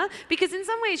each other. Because in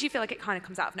some ways you feel like it kind of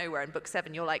comes out of nowhere in book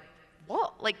 7. You're like,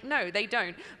 what? Like, no, they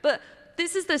don't. But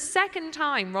this is the second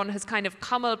time Ron has kind of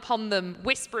come upon them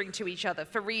whispering to each other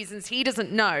for reasons he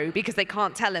doesn't know because they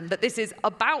can't tell him, but this is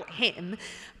about him.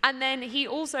 And then he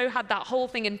also had that whole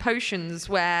thing in Potions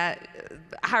where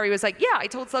Harry was like, yeah, I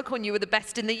told Slughorn you were the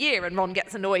best in the year, and Ron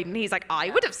gets annoyed and he's like, I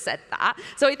would have said that.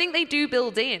 So I think they do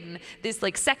build in this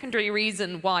like secondary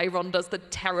reason why Ron does the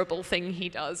terrible thing he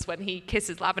does when he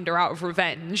kisses Lavender out of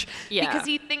revenge. Yeah. Because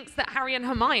he thinks that Harry and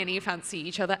Hermione fancy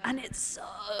each other, and it's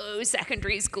so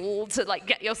secondary school to like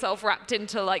get yourself wrapped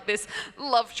into like this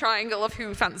love triangle of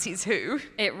who fancies who.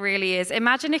 It really is.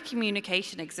 Imagine if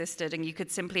communication existed and you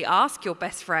could simply ask your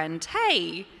best friend,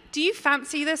 hey, do you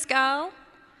fancy this girl?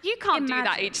 You can't do that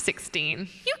Imagine. age 16.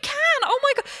 You can. Oh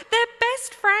my God. They're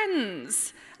best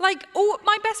friends. Like, oh,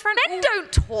 my best friend. Men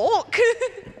don't talk.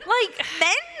 Like,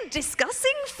 Men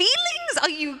discussing feelings? Are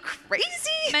you crazy?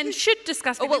 men should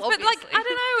discuss Oh, feelings, well, but like, obviously. I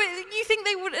don't know. You think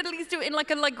they would at least do it in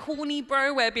like a like horny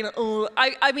bro way, being like, oh.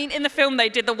 I mean, in the film they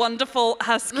did the wonderful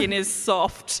 "her skin is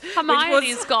soft." which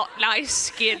Hermione's was, got nice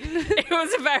skin. it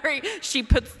was very. She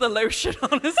puts the lotion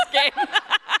on her skin.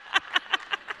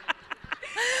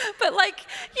 But like,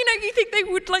 you know, you think they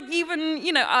would like even,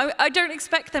 you know, I don't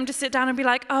expect them to sit down and be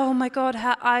like, oh my God,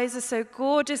 her eyes are so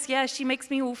gorgeous. Yeah, she makes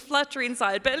me all fluttery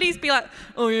inside. But at least be like,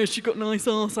 oh yeah, she got nice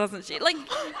ass, hasn't she? Like, you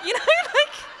know,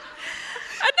 like,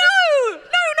 no,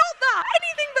 not that.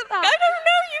 Anything but that. I don't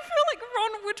know. You feel like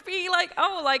Ron would be like,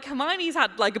 oh, like Hermione's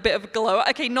had like a bit of a glow.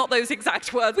 Okay, not those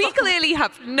exact words. We but- clearly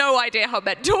have no idea how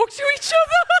men talk to each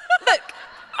other. Look,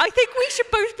 I think we should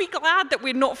both be glad that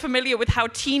we're not familiar with how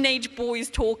teenage boys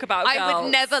talk about girls. I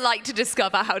would never like to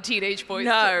discover how teenage boys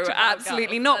No, talk about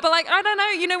absolutely girls. not. But like, I don't know.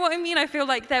 You know what I mean? I feel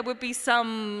like there would be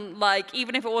some like,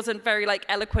 even if it wasn't very like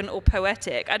eloquent or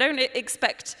poetic. I don't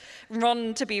expect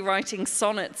Ron to be writing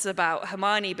sonnets about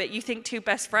Hermione, but you think two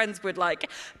best friends would like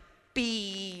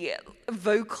be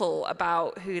vocal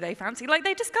about who they fancy. Like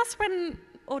they discuss when.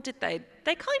 Or did they?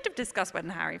 They kind of discussed when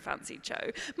Harry fancied Cho.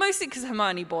 Mostly because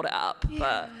Hermione brought it up.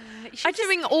 But She's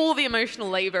doing all the emotional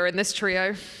labor in this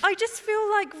trio. I just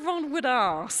feel like Ron would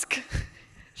ask.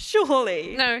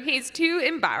 Surely. No, he's too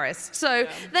embarrassed. So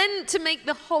then to make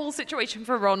the whole situation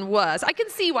for Ron worse, I can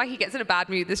see why he gets in a bad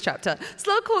mood this chapter.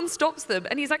 Slughorn stops them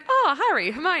and he's like, Harry,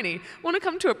 Hermione, want to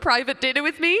come to a private dinner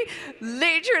with me?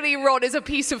 Literally, Ron is a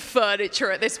piece of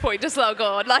furniture at this point to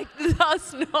Slughorn. Like,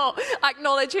 does not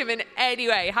acknowledge him in any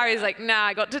way. Harry's like, nah,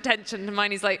 I got detention.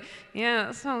 Hermione's like, yeah,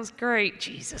 that sounds great.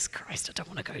 Jesus Christ, I don't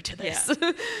want to go to this.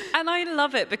 Yeah. And I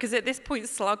love it because at this point,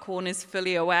 Slughorn is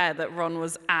fully aware that Ron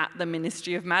was at the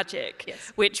Ministry of Magic,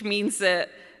 Yes. which means that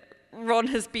Ron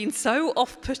has been so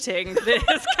off-putting that he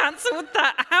has cancelled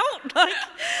that out. Like,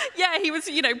 yeah, he was,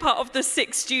 you know, part of the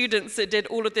 6 students that did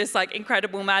all of this like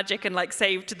incredible magic and like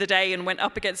saved the day and went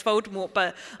up against Voldemort.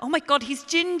 But oh my God, he's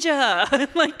ginger.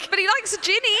 Like, But he likes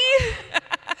Ginny.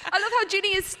 I love how Ginny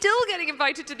is still getting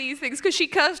invited to these things because she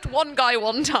cursed one guy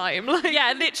one time. Like,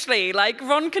 yeah, literally. Like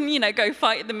Ron can, you know, go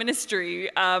fight at the Ministry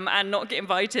and not get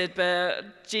invited, but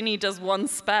Ginny does one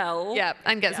spell. yeah,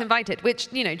 and gets invited, which,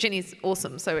 you know, Ginny's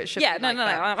awesome, so it should Yeah, be no, like no,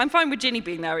 no. that. I'm fine with Ginny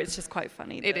being there. It's just quite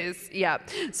funny. It is, yeah.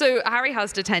 So Harry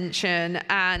has detention,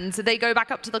 and they go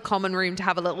back up to the common room to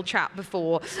have a little chat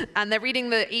before, and they're reading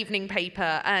the evening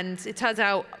paper, and it turns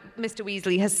out Mr.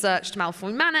 Weasley has searched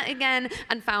Malfoy Manor again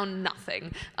and found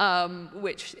nothing,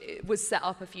 which was set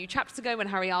up a few chapters ago when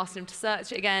Harry asked him to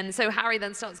search it again. So Harry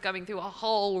then starts going through a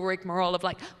whole rigmarole of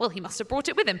like, well, he must have brought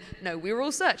it with him. No, we were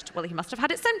all searched. Well, he must have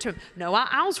had it sent to him. No, our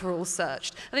owls were all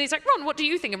searched. And then he's like, Ron, what do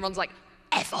you think? And Ron's like,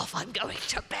 F off, I'm going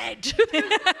to bed.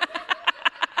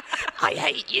 I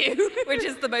hate you. Which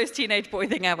is the most teenage boy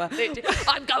thing ever.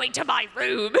 I'm going to my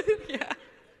room.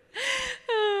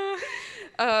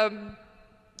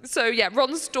 So yeah,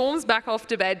 Ron storms back off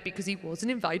to bed because he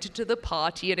wasn't invited to the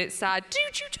party, and it's sad.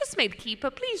 Dude, you just made Keeper.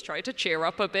 Please try to cheer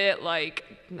up a bit. Like,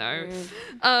 no.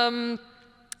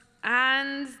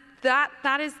 And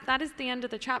that is the end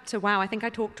of the chapter. Wow, I think I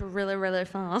talked really, really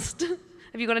fast.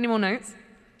 Have you got any more notes?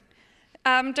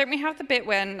 Don't we have the bit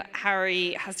when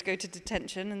Harry has to go to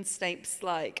detention and Snape's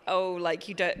like, oh, like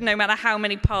you don't, no matter how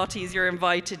many parties you're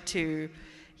invited to,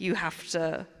 you have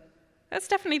to. That's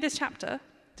definitely this chapter.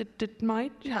 Did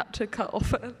my chapter cut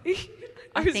off early?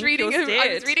 I think yours I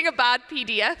was did. reading a bad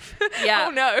PDF. Yeah.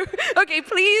 Oh no. Okay,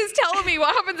 please tell me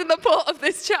what happens in the plot of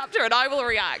this chapter and I will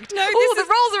react. No, oh, this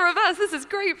the roles are reversed. This is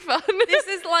great fun. This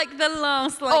is like the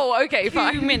last like Oh, okay, 2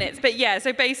 fine. minutes. But yeah,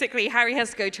 so basically Harry has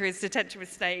to go to his detention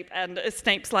with Snape, and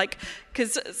Snape's like,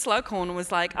 because Slughorn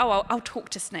was like, oh, I'll talk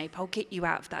to Snape. I'll get you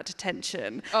out of that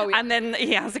detention. Oh, yeah. And then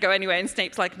he has to go anyway, and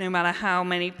Snape's like, no matter how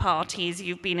many parties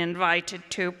you've been invited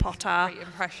to, Potter. Great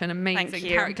impression, amazing. Thank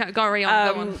you. Carry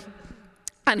on, go on.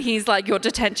 And he's like, your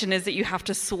detention is that you have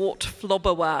to sort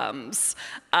flobberworms,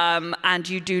 and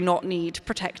you do not need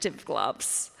protective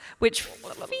gloves, which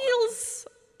feels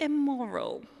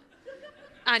immoral.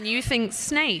 And you think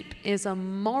Snape is a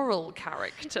moral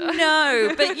character?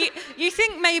 No, but you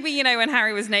think maybe, you know, when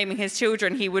Harry was naming his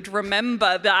children, he would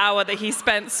remember the hour that he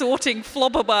spent sorting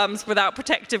flobberworms without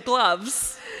protective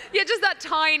gloves. Yeah, just that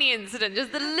tiny incident,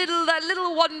 just that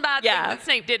little one bad thing that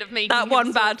Snape did of making that him one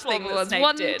sort bad thing that flobberworms. Snape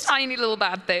One did. tiny little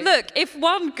bad thing. Look, if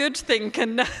one good thing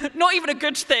can, not even a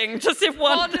good thing, just if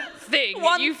one thing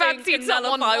one you thing fancied can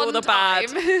someone nullify all one the bad.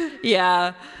 time.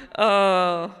 Yeah.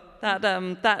 Oh,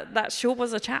 that sure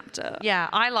was a chapter. Yeah,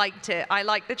 I liked it. I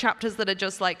like the chapters that are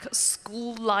just like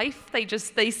school life.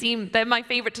 They're my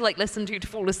favorite to like listen to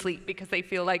fall asleep because they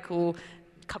feel like all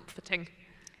comforting.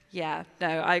 Yeah, no,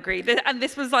 I agree. And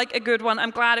this was like a good one.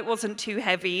 I'm glad it wasn't too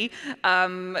heavy,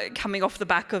 coming off the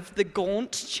back of the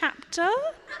Gaunt chapter.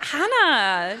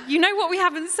 Hannah, you know what we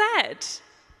haven't said?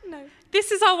 No.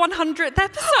 This is our 100th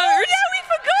episode. Oh, yeah, we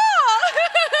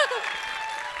forgot!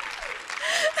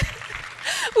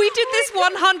 We did this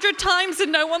 100 times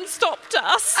and no one stopped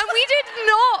us. And we did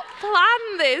not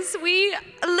plan this. We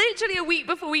literally a week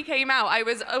before we came out, I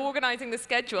was organizing the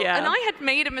schedule, Yeah. and I had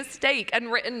made a mistake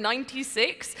and written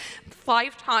 96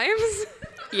 5 times.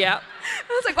 Yeah.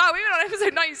 I was like, wow, we've been on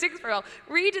episode 96 for a while.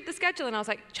 Redid the schedule, and I was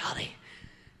like, Charlie,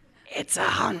 It's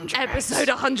 100. episode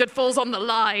 100 falls on the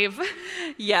live.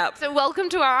 Yep. So welcome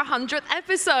to our 100th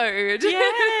episode.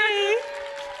 Yay.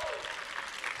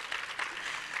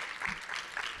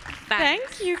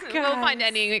 Thank you, guys. We'll find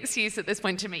any excuse at this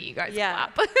point to make you guys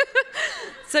clap.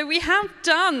 So we have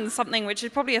done something which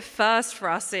is probably a first for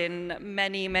us in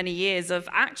many, many years of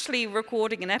actually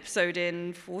recording an episode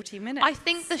in 40 minutes. I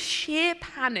think the sheer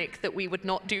panic that we would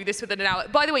not do this within an hour.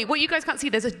 By the way, what you guys can't see,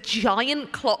 there's a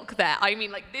giant clock there. I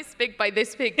mean, like this big by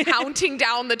this big, counting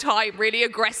down the time really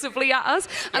aggressively at us.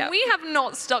 And we have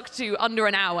not stuck to under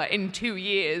an hour in 2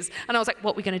 years. And I was like,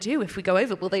 what are we going to do if we go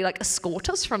over? Will they like escort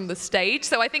us from the stage?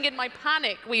 So I think in my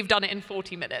panic, we've done it in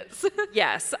 40 minutes.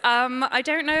 Yes. I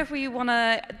don't know if we want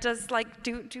to,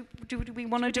 do we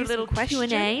want to do a little question?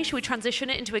 Q&A? Should we transition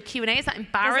it into a Q&A? Is that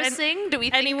embarrassing? Do we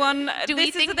think, Anyone? do we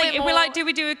this think is the thing. we're We're more... like, do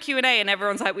we do a Q&A? And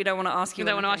everyone's like, we don't want to ask you. We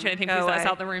don't want to ask you anything. Go Please let us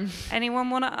away. out the room. Anyone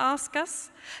want to ask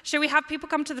us? Shall we have people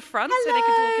come to the front so they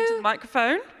can talk into the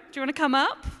microphone? Do you want to come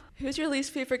up? Who's your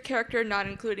least favorite character, not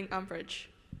including Umbridge?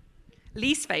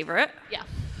 Least favorite? Yeah.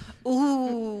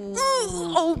 Ooh.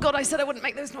 Oh, God, I said I wouldn't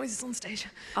make those noises on stage.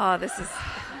 Oh, this is.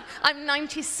 I'm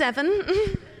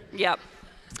 97. Yep.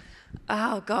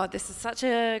 Oh, God, this is such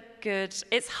a good.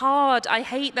 It's hard. I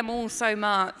hate them all so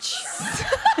much.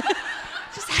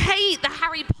 Just hate the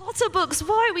Harry Potter books.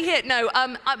 Why are we here? No,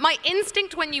 my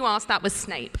instinct when you asked that was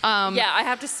Snape. Yeah, I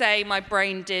have to say my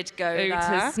brain did go To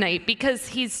there. Snape because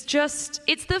he's just,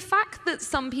 it's the fact that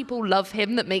some people love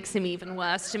him that makes him even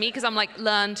worse to me because I'm like,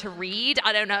 learn to read.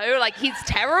 I don't know, like he's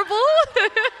terrible.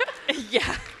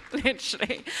 Yeah,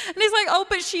 literally. And he's like, oh,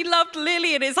 but she loved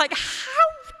Lily. And it's like, how?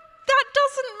 That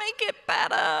doesn't make it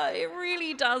better. It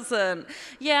really doesn't.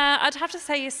 Yeah, I'd have to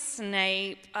say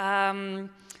Snape. I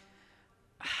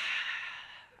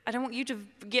don't want you to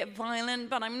get violent,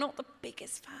 but I'm not the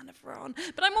biggest fan of Ron.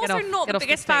 But I'm also not the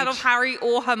biggest fan of Harry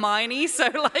or Hermione, so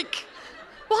like...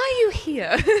 Why are you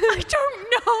here? I don't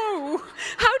know.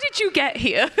 How did you get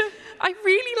here? I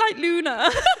really like Luna.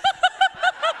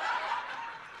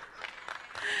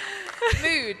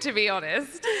 Mood, to be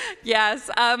honest. Yes.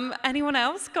 Anyone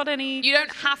else got any? You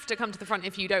don't have to come to the front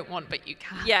if you don't want, but you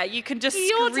can. Yeah, you can just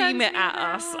Your scream turn it at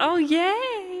us. Oh,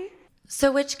 yay.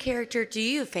 So which character do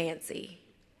you fancy?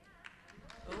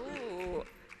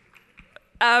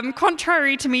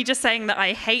 Contrary to me just saying that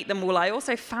I hate them all, I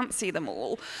also fancy them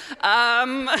all.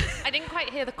 I didn't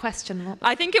quite hear the question.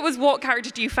 I think it was what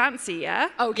character do you fancy, yeah?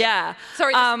 Oh, yeah.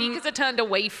 Sorry, the speakers are turned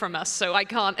away from us, so I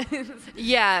can't.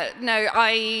 Yeah, no,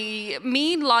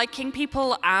 me liking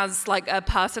people as like a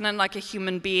person and like a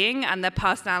human being and their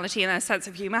personality and their sense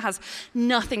of humor has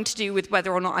nothing to do with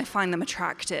whether or not I find them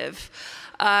attractive.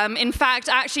 In fact,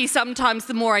 actually, sometimes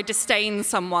the more I disdain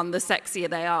someone, the sexier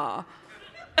they are.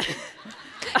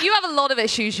 You have a lot of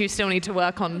issues you still need to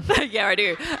work on. Yeah, I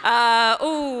do.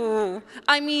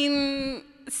 I mean,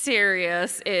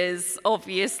 Sirius is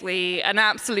obviously an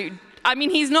absolute... I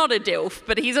mean, he's not a DILF,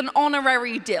 but he's an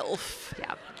honorary DILF.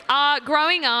 Yeah.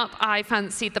 Growing up, I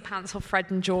fancied the pants of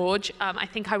Fred and George. I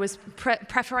think I was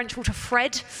preferential to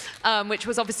Fred, which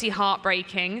was obviously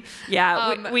heartbreaking.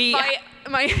 Yeah,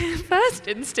 my first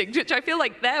instinct, which I feel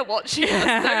like they're watching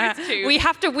us, those two. We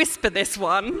have to whisper this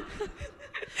one.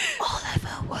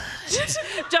 Oliver Wood.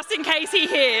 Just in case he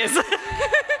hears.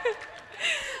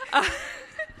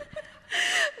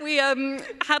 we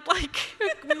had like,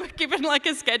 we were given like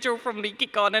a schedule from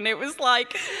LeakyCon, and it was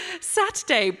like,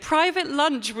 Saturday, private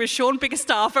lunch with Sean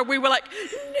Biggerstaff, and we were like,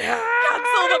 no!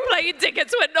 Cancel the plane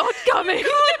tickets, we're not coming. You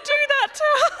can't do that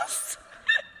to us.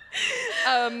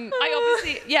 I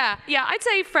obviously, yeah, I'd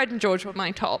say Fred and George were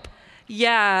my top.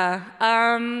 Yeah.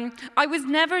 I was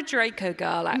never a Draco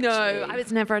girl, actually. No, I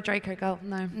was never a Draco girl,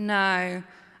 no. No.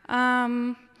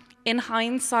 In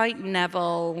hindsight,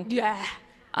 Neville. Yeah.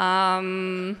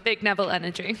 Big Neville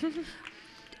energy.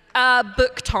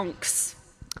 Book Tonks.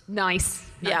 Nice.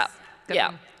 Yeah. Good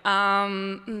Yeah.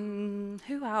 one.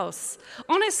 Who else?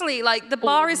 Honestly, like the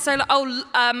bar is so.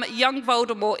 Young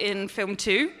Voldemort in film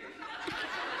 2.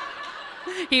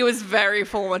 He was very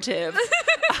formative.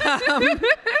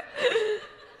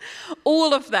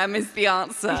 All of them is the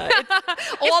answer.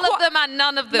 All of them and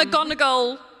none of them.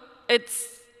 McGonagall.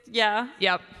 It's yeah.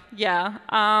 Yep.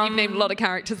 Yeah. You've named a lot of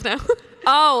characters now.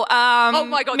 Oh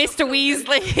my God, Mr.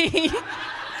 Weasley.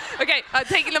 Okay,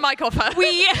 taking the mic off her.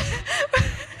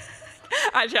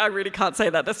 Actually, I really can't say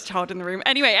that. There's a child in the room.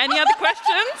 Anyway, any other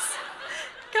questions?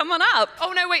 Come on up.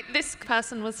 Oh no, wait, this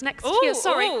person was next Ooh, here.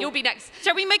 Sorry, ooh. you'll be next.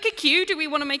 Shall we make a queue? Do we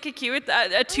want to make a queue,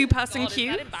 a two-person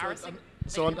queue? Embarrassing.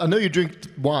 So I know you drink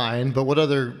wine, but what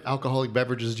other alcoholic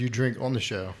beverages do you drink on the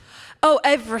show? Oh,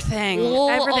 everything. All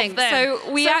Everything. of them.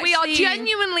 So we are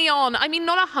genuinely on, I mean,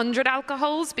 not 100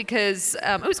 alcohols because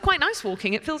it was quite nice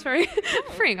walking. It feels very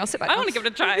freeing. I'll sit back I down. want to give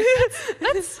it a try.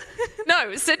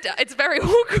 No, sit down. It's very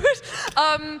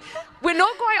awkward. We're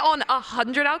not quite on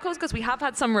 100 alcohols because we have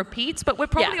had some repeats, but we're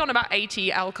probably on about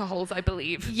 80 alcohols, I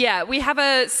believe. Yeah, we have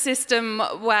a system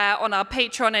where on our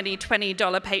Patreon, any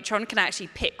 $20 patron can actually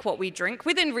pick what we drink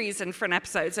within reason for an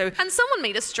episode. So And someone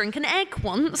made us drink an egg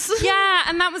once. yeah,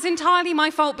 and that was entirely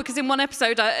my fault because in one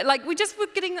episode, we just were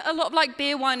getting a lot of like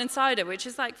beer, wine, and cider, which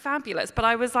is like fabulous. But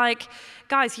I was like,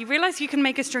 guys, you realize you can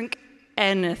make us drink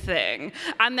anything?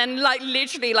 And then like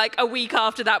literally like a week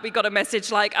after that, we got a message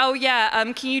like, oh yeah,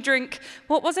 can you drink,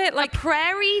 what was it? Like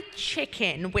Prairie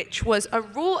chicken, which was a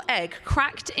raw egg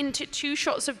cracked into 2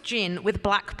 shots of gin with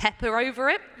black pepper over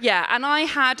it. yeah, and I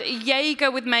had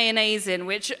Jaeger with mayonnaise in,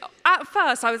 which at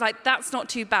first I was like, that's not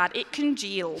too bad. It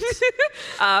congealed.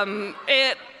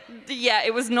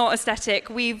 It was not aesthetic.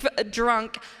 We've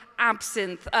drunk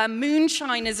absinthe.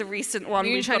 Moonshine is a recent one.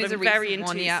 Moonshine We've is a gotten very recent into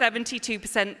one, yeah.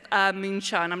 72%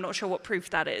 moonshine. I'm not sure what proof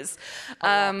that is.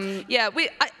 Yeah,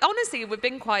 honestly, we've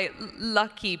been quite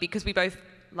lucky because we both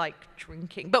like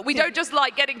drinking, but we don't just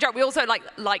like getting drunk. We also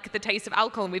like the taste of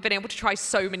alcohol, and we've been able to try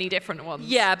so many different ones.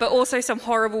 Yeah, but also some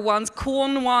horrible ones.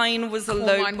 Corn wine was a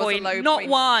low point. Not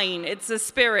wine. It's a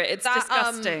spirit. It's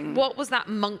disgusting. What was that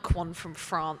monk one from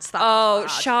France? That Oh,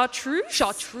 was bad. chartreuse?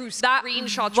 Chartreuse. That Green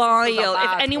chartreuse. vile. Was a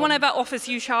If bad anyone one. ever offers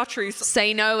you chartreuse,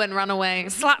 Say no and run away.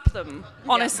 slap them,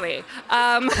 honestly.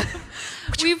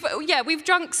 We've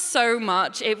drunk so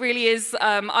much. It really is.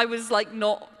 I was like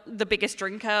not the biggest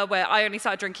drinker, where I only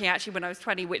started drinking actually when I was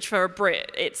 20, which for a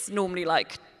Brit, it's normally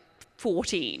like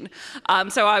 14.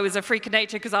 So I was a freak of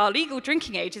nature because our legal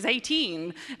drinking age is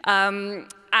 18. And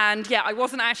yeah, I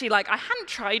wasn't actually like, I hadn't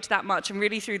tried that much, and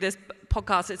really through this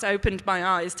podcast, it's opened my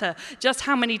eyes to just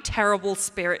how many terrible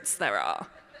spirits there are.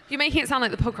 You're making it sound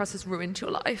like the podcast has ruined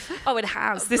your life. Oh, it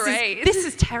has. Great. This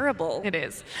is terrible. It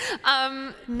is.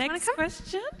 Next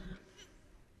question.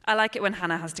 I like it when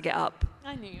Hannah has to get up.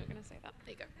 I knew you were going to say that.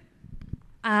 There you go.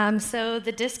 So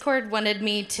the Discord wanted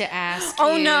me to ask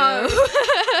Oh you, no.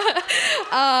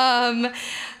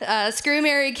 Screw,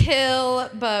 marry, kill,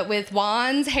 but with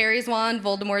wands, Harry's wand,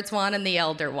 Voldemort's wand, and the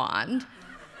Elder Wand.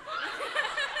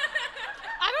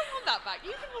 I don't want that back.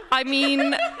 You can hold I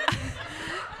mean,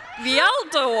 the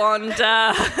Elder Wand.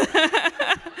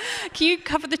 Can you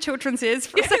cover the children's ears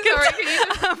for a second? Sorry,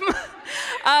 can you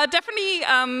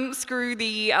Definitely screw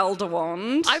the Elder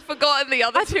Wand. I've forgotten the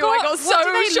other two. I forgot- got what so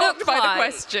do they shocked look by like? the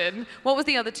question. What was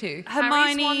the other two?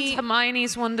 Hermione- Harry's wand,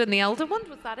 Hermione's wand, and the Elder wand.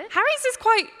 Was that it? Harry's is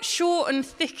quite short and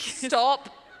thick. Stop.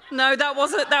 No, that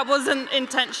wasn't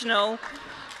intentional.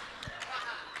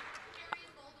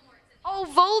 Oh,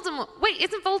 Voldemort. Wait,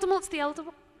 isn't Voldemort's the Elder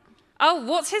wand? Oh,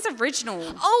 what's his original?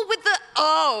 Oh, with the.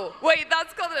 Oh, wait,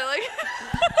 that's got it. Like.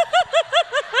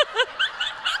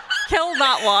 Kill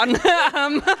that one.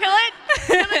 Kill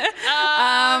it.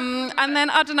 And then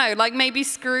I don't know, like maybe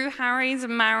screw Harry's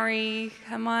and marry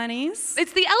Hermione's.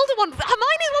 It's the Elder wand.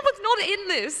 Hermione's wand was not in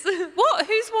this. What?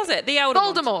 Whose was it? The Elder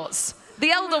Wand. Voldemort's.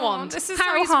 The Elder wand. this is so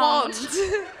Harry's hard.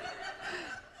 wand.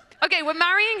 Okay, we're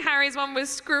marrying Harry's one, we're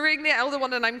screwing the Elder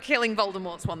one, and I'm killing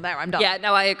Voldemort's one. There, I'm done. Yeah,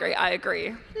 no, I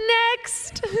agree.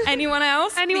 Next. Anyone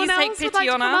else? Anyone Please else take would pity like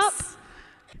to on come us. up?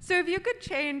 So if you could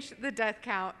change the death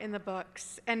count in the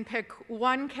books and pick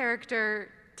one character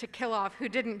to kill off who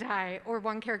didn't die, or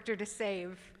one character to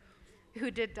save who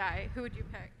did die, who would you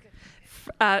pick?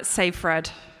 Save Fred.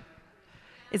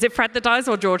 Is it Fred that dies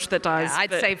or George that dies? Yeah,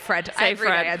 I'd save Fred. Save Every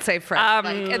Fred. day I'd save Fred.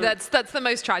 Like, that's the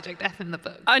most tragic death in the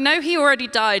book. I know he already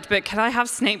died, but can I have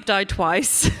Snape die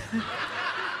twice?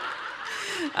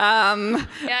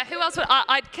 Yeah, who else would...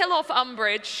 I'd kill off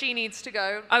Umbridge. She needs to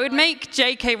go. I would make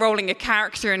J.K. Rowling a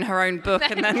character in her own book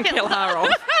and then kill her off.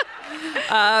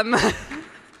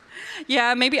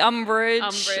 Yeah, maybe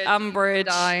Umbridge. Umbridge.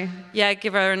 Die. Yeah,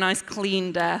 give her a nice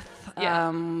clean death.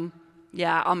 Yeah.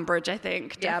 Yeah, Umbridge, I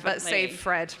think. Yeah, but definitely. save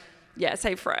Fred. Yeah,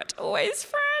 save Fred. Always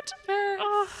Fred.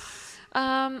 Oh.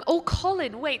 Oh,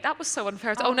 Colin. Wait, that was so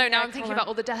unfair. Oh, no, now I'm thinking Colin. about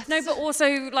all the deaths. No, but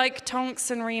also like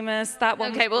Tonks and Remus, that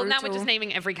one. Okay, was well, now we're brutal. just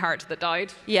naming every character that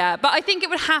died. Yeah, but I think it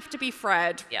would have to be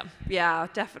Fred. Yeah. Yeah,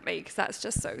 definitely, because that's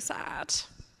just so sad.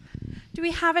 Do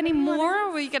we have any more, or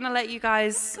are we going to let you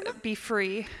guys be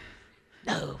free?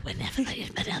 No, whenever.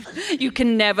 You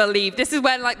can never leave. This is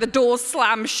when like the doors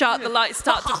slam shut, the lights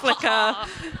start to flicker.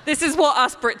 This is what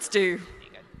us Brits do.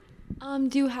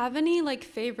 Do you have any like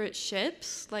favorite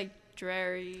ships, like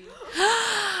Drarry?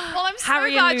 Well, I'm so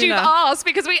Harry and glad you've Luna. asked,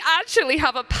 because we actually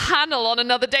have a panel on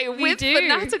another day with do.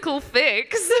 fanatical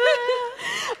fix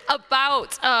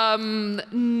about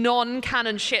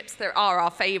non-canon ships that are our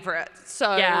favourite.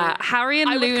 So Yeah, Harry and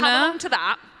I would come Luna along to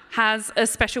that. has a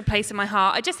special place in my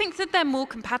heart. I just think that they're more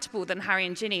compatible than Harry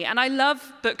and Ginny, and I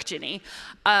love book Ginny,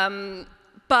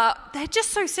 but they're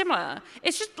just so similar.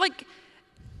 It's just like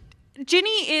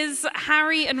Ginny is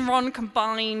Harry and Ron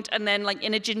combined and then like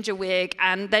in a ginger wig,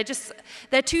 and they're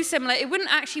too similar. It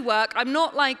wouldn't actually work. I'm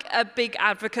not like a big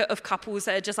advocate of couples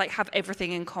that are just like have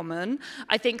everything in common.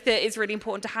 I think that it's really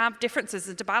important to have differences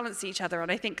and to balance each other.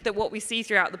 And I think that what we see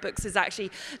throughout the books is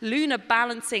actually Luna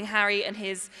balancing Harry and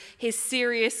his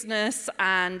seriousness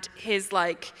and his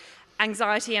like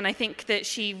anxiety, and I think that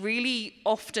she really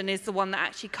often is the one that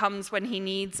actually comes when he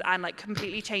needs and like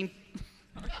completely change.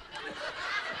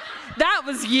 That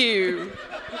was you.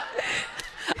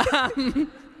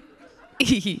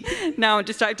 Now I'm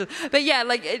distracted. But yeah,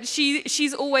 like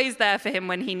she's always there for him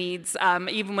when he needs,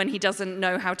 even when he doesn't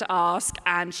know how to ask,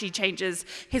 and she changes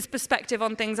his perspective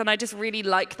on things, and I just really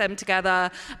like them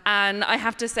together. And I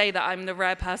have to say that I'm the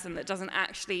rare person that doesn't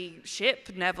actually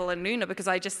ship Neville and Luna, because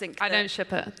I just think I don't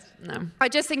ship it. No. I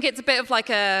just think it's a bit of like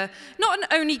not an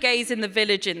only gays in the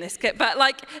village in this kit, but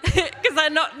like, because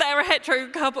they're a hetero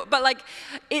couple, but like,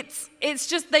 it's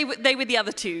just they were the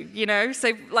other two, you know?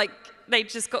 So like, they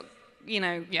just got, you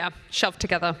know. Yeah, shoved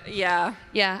together. Yeah.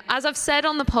 Yeah, as I've said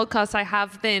on the podcast, I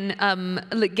have been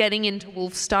getting into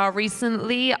Wolfstar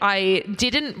recently. I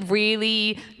didn't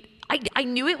really, I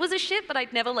knew it was a ship, but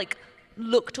I'd never like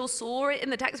looked or saw it in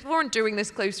the text before, and doing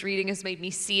this close reading has made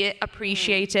me see it,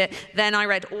 appreciate it. Then I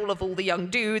read all the young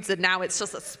dudes, and now it's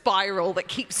just a spiral that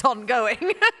keeps on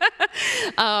going.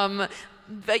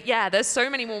 But yeah, there's so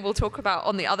many more we'll talk about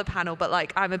on the other panel, but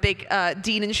like I'm a big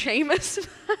Dean and Seamus.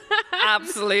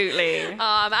 Absolutely. And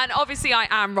obviously I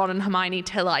am Ron and Hermione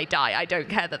till I die. I don't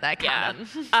care that they're canon.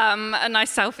 A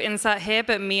nice self-insert here,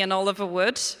 but me and Oliver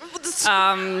Wood.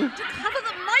 Cover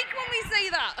the mic when we say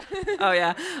that. Oh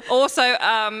yeah. Also,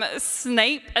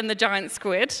 Snape and the giant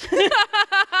squid.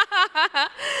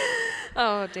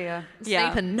 Oh dear.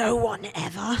 Yeah. Snape and no one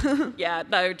ever. Yeah,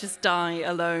 no, just die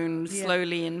alone,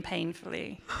 slowly and painfully.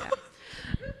 Yeah.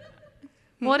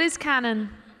 What is canon?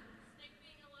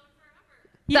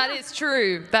 That is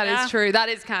true. That is true. That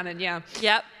is canon, yeah.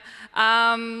 Yep.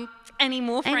 Any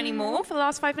more for any more? For the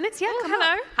last 5 minutes? Yeah, come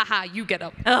hello. on. Haha, you get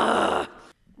up.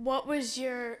 What was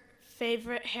your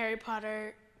favorite Harry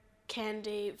Potter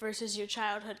candy versus your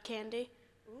childhood candy?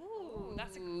 Ooh,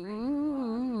 that's a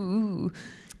great.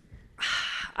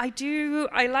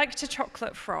 I liked a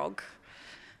chocolate frog.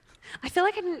 I feel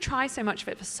like I didn't try so much of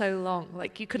it for so long.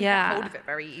 Like you couldn't get hold of it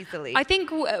very easily. I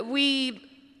think a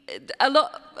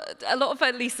lot of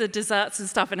at least the desserts and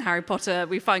stuff in Harry Potter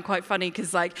we find quite funny,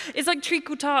 because like it's like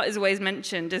treacle tart is always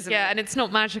mentioned, isn't it? Yeah, and it's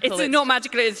not magical. It's not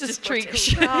magical. It's just treacle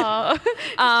treacle. tart.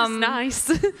 It's just nice.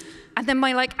 And then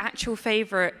my like actual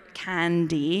favorite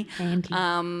candy. Candy.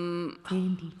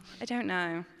 I don't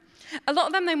know. A lot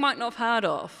of them they might not have heard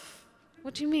of.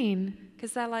 What do you mean?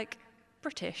 Because they're like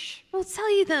British. Well, tell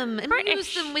you them. Amuse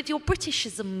British. them with your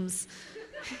Britishisms.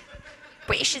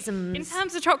 Britishisms. In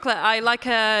terms of chocolate, I like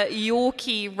a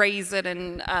Yorkie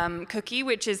raisin and cookie,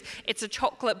 it's a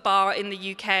chocolate bar in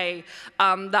the UK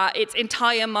that its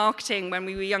entire marketing when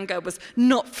we were younger was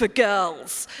not for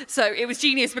girls. So it was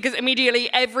genius, because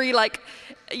immediately every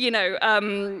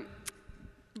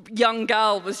young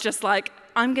girl was just like,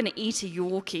 I'm going to eat a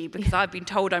Yorkie because I've been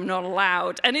told I'm not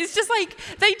allowed. And it's just like,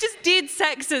 they just did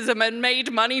sexism and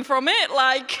made money from it.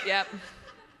 Like, Yep.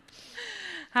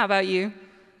 How about you?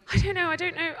 I don't know.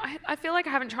 I feel like I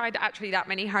haven't tried actually that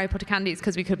many Harry Potter candies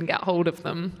because we couldn't get hold of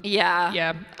them. Yeah.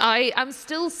 Yeah. I am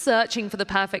still searching for the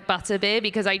perfect butterbeer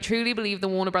because I truly believe the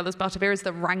Warner Brothers butterbeer is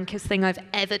the rankest thing I've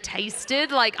ever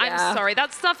tasted. Like, I'm sorry.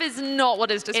 That stuff is not what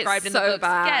is described in the books.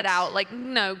 Bad. Get out. Like,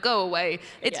 no, go away.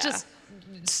 It's just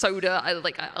soda.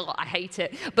 I hate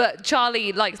it. But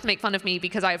Charlie likes to make fun of me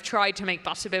because I have tried to make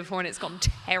butterbeer before and it's gone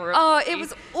terrible. Oh, it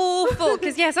was awful.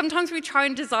 Because, sometimes we try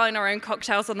and design our own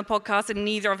cocktails on the podcast and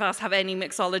neither of us have any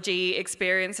mixology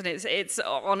experience and it's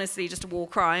honestly just a war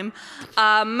crime.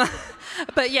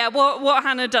 But yeah, what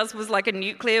Hannah does was like a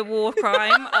nuclear war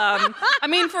crime. I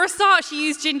mean, for a start, she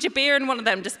used ginger beer in one of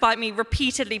them, despite me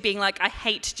repeatedly being like, I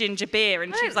hate ginger beer.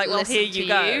 And she was like, well, here you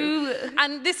go.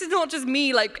 And this is not just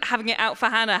me like having it out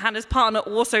for Hannah. Hannah's partner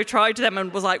also tried them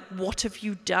and was like, what have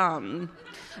you done?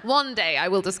 One day I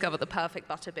will discover the perfect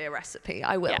butterbeer recipe.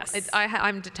 I will. Yes.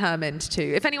 I'm determined to.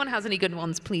 If anyone has any good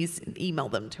ones, please email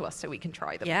them to us so we can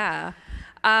try them. Yeah.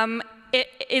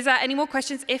 Is there any more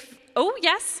questions? Oh,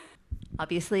 yes.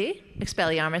 Obviously,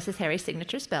 Expelliarmus is Harry's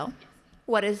signature spell.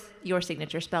 What is your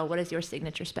signature spell? What is your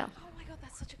signature spell? Oh my God,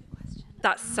 that's such a good question.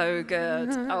 That's so good.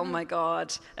 Oh my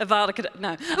God. Avada could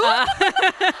no.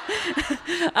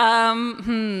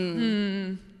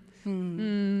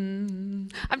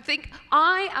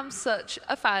 I am such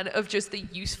a fan of just the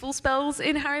useful spells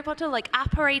in Harry Potter. Like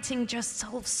apparating just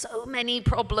solves so many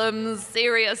problems.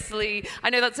 Seriously, I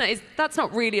know that's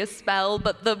not really a spell,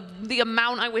 but the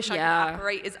amount I wish I could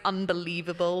apparate is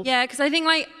unbelievable. Yeah, because I think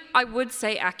like I would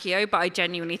say Accio, but I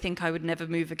genuinely think I would never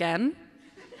move again,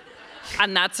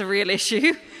 and that's a real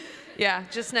issue. Yeah,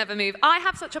 just never move. I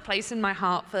have such a place in my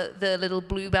heart for the little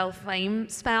Bluebell Flame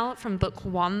spell from book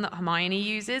 1 that Hermione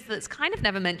uses that's kind of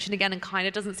never mentioned again and kind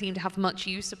of doesn't seem to have much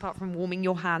use apart from warming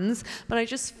your hands. But I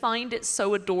just find it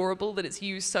so adorable that it's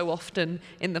used so often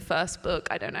in the first book.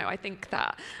 I don't know. I think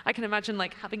that I can imagine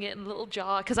like having it in a little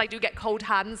jar because I do get cold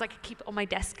hands. I could keep it on my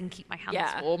desk and keep my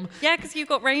hands warm. Yeah, because you've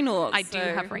got Reynolds. I do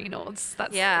have Reynolds.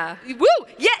 That's Woo!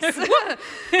 Yes!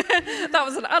 That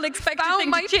was an unexpected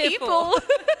thing to cheer for.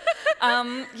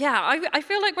 I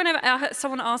feel like whenever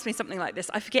someone asks me something like this,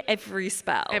 I forget every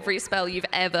spell. Every spell you've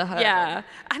ever heard. Yeah.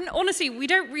 And honestly, we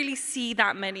don't really see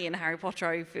that many in Harry Potter,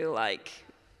 I feel like.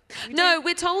 No,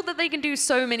 we're told that they can do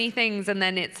so many things, and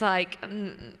then it's like,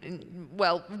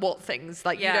 well, what things?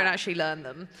 Like, you don't actually learn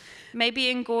them.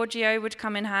 Maybe Engorgio would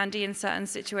come in handy in certain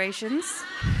situations.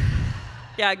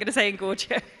 Yeah, I'm going to say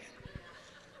Engorgio.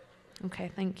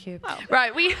 Okay, thank you. Oh.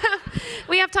 Right, we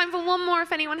have time for one more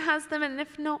if anyone has them, and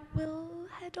if not, we'll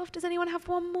head off. Does anyone have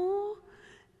one more?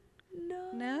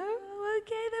 No?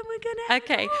 Okay, then we're going to head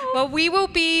off. Well, we will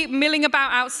be milling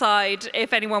about outside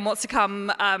if anyone wants to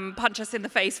come punch us in the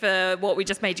face for what we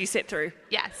just made you sit through.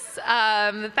 Yes.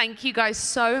 Thank you guys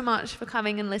so much for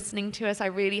coming and listening to us. I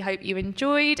really hope you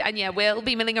enjoyed. And yeah, we'll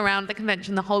be milling around the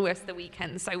convention the whole rest of the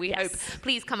weekend. So we hope,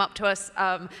 please come up to us.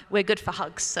 We're good for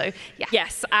hugs. So yeah.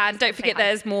 Yes. And don't forget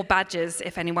there's more badges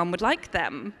if anyone would like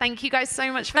them. Thank you guys so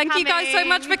much for coming. Thank you guys so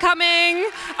much for coming.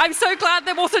 I'm so glad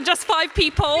there wasn't just 5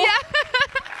 people. Yeah.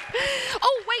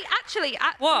 Oh, wait, actually.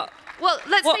 What? Well,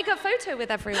 let's take a photo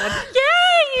with everyone.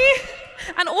 Yay!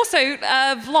 And also,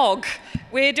 vlog.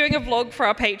 We're doing a vlog for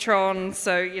our Patreon,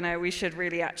 so, you know, we should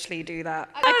really actually do that.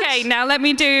 Okay, now let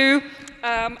me do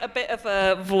a bit of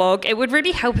a vlog. It would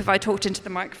really help if I talked into the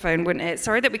microphone, wouldn't it?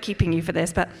 Sorry that we're keeping you for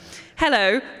this, but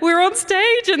hello, we're on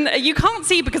stage, and you can't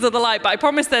see because of the light, but I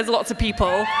promise there's lots of people.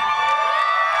 Yay!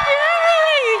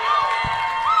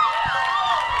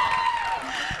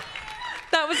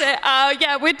 That was it.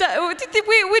 Yeah, we're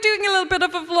doing a little bit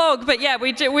of a vlog, but yeah,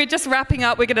 we're just wrapping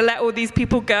up. We're going to let all these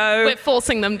people go. We're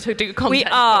forcing them to do content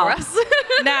for us.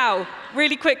 Now,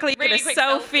 really quickly, get a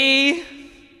selfie.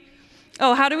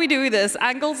 Oh, how do we do this?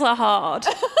 Angles are hard.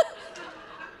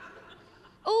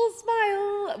 All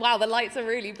smile. Wow, the lights are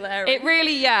really blaring. It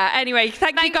really, yeah. Anyway,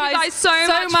 thank you guys so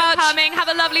much for coming. Have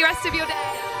a lovely rest of your day.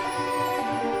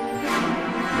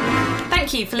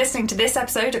 Thank you for listening to this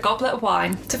episode of Goblet of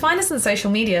Wine. To find us on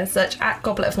social media, search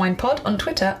 @GobletOfWinePod on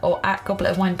Twitter or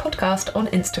 @GobletOfWinePodcast on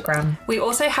Instagram. We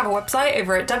also have a website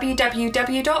over at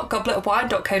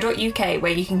www.gobletofwine.co.uk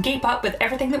where you can keep up with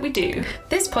everything that we do.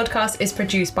 This podcast is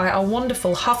produced by our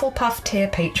wonderful Hufflepuff tier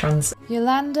patrons.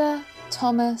 Yolanda,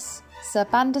 Thomas, Sir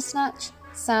Bandersnatch,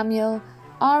 Samuel,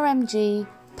 RMG,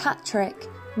 Patrick,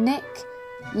 Nick,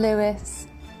 Lewis,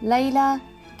 Layla,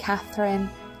 Catherine,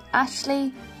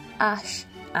 Ashley, Ash,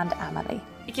 and Amelie.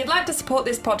 If you'd like to support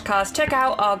this podcast, check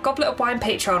out our Goblet of Wine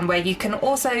Patreon, where you can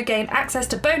also gain access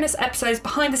to bonus episodes,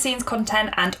 behind the scenes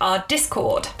content, and our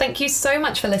Discord. Thank you so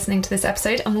much for listening to this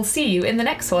episode, and we'll see you in the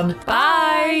next one.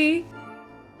 Bye!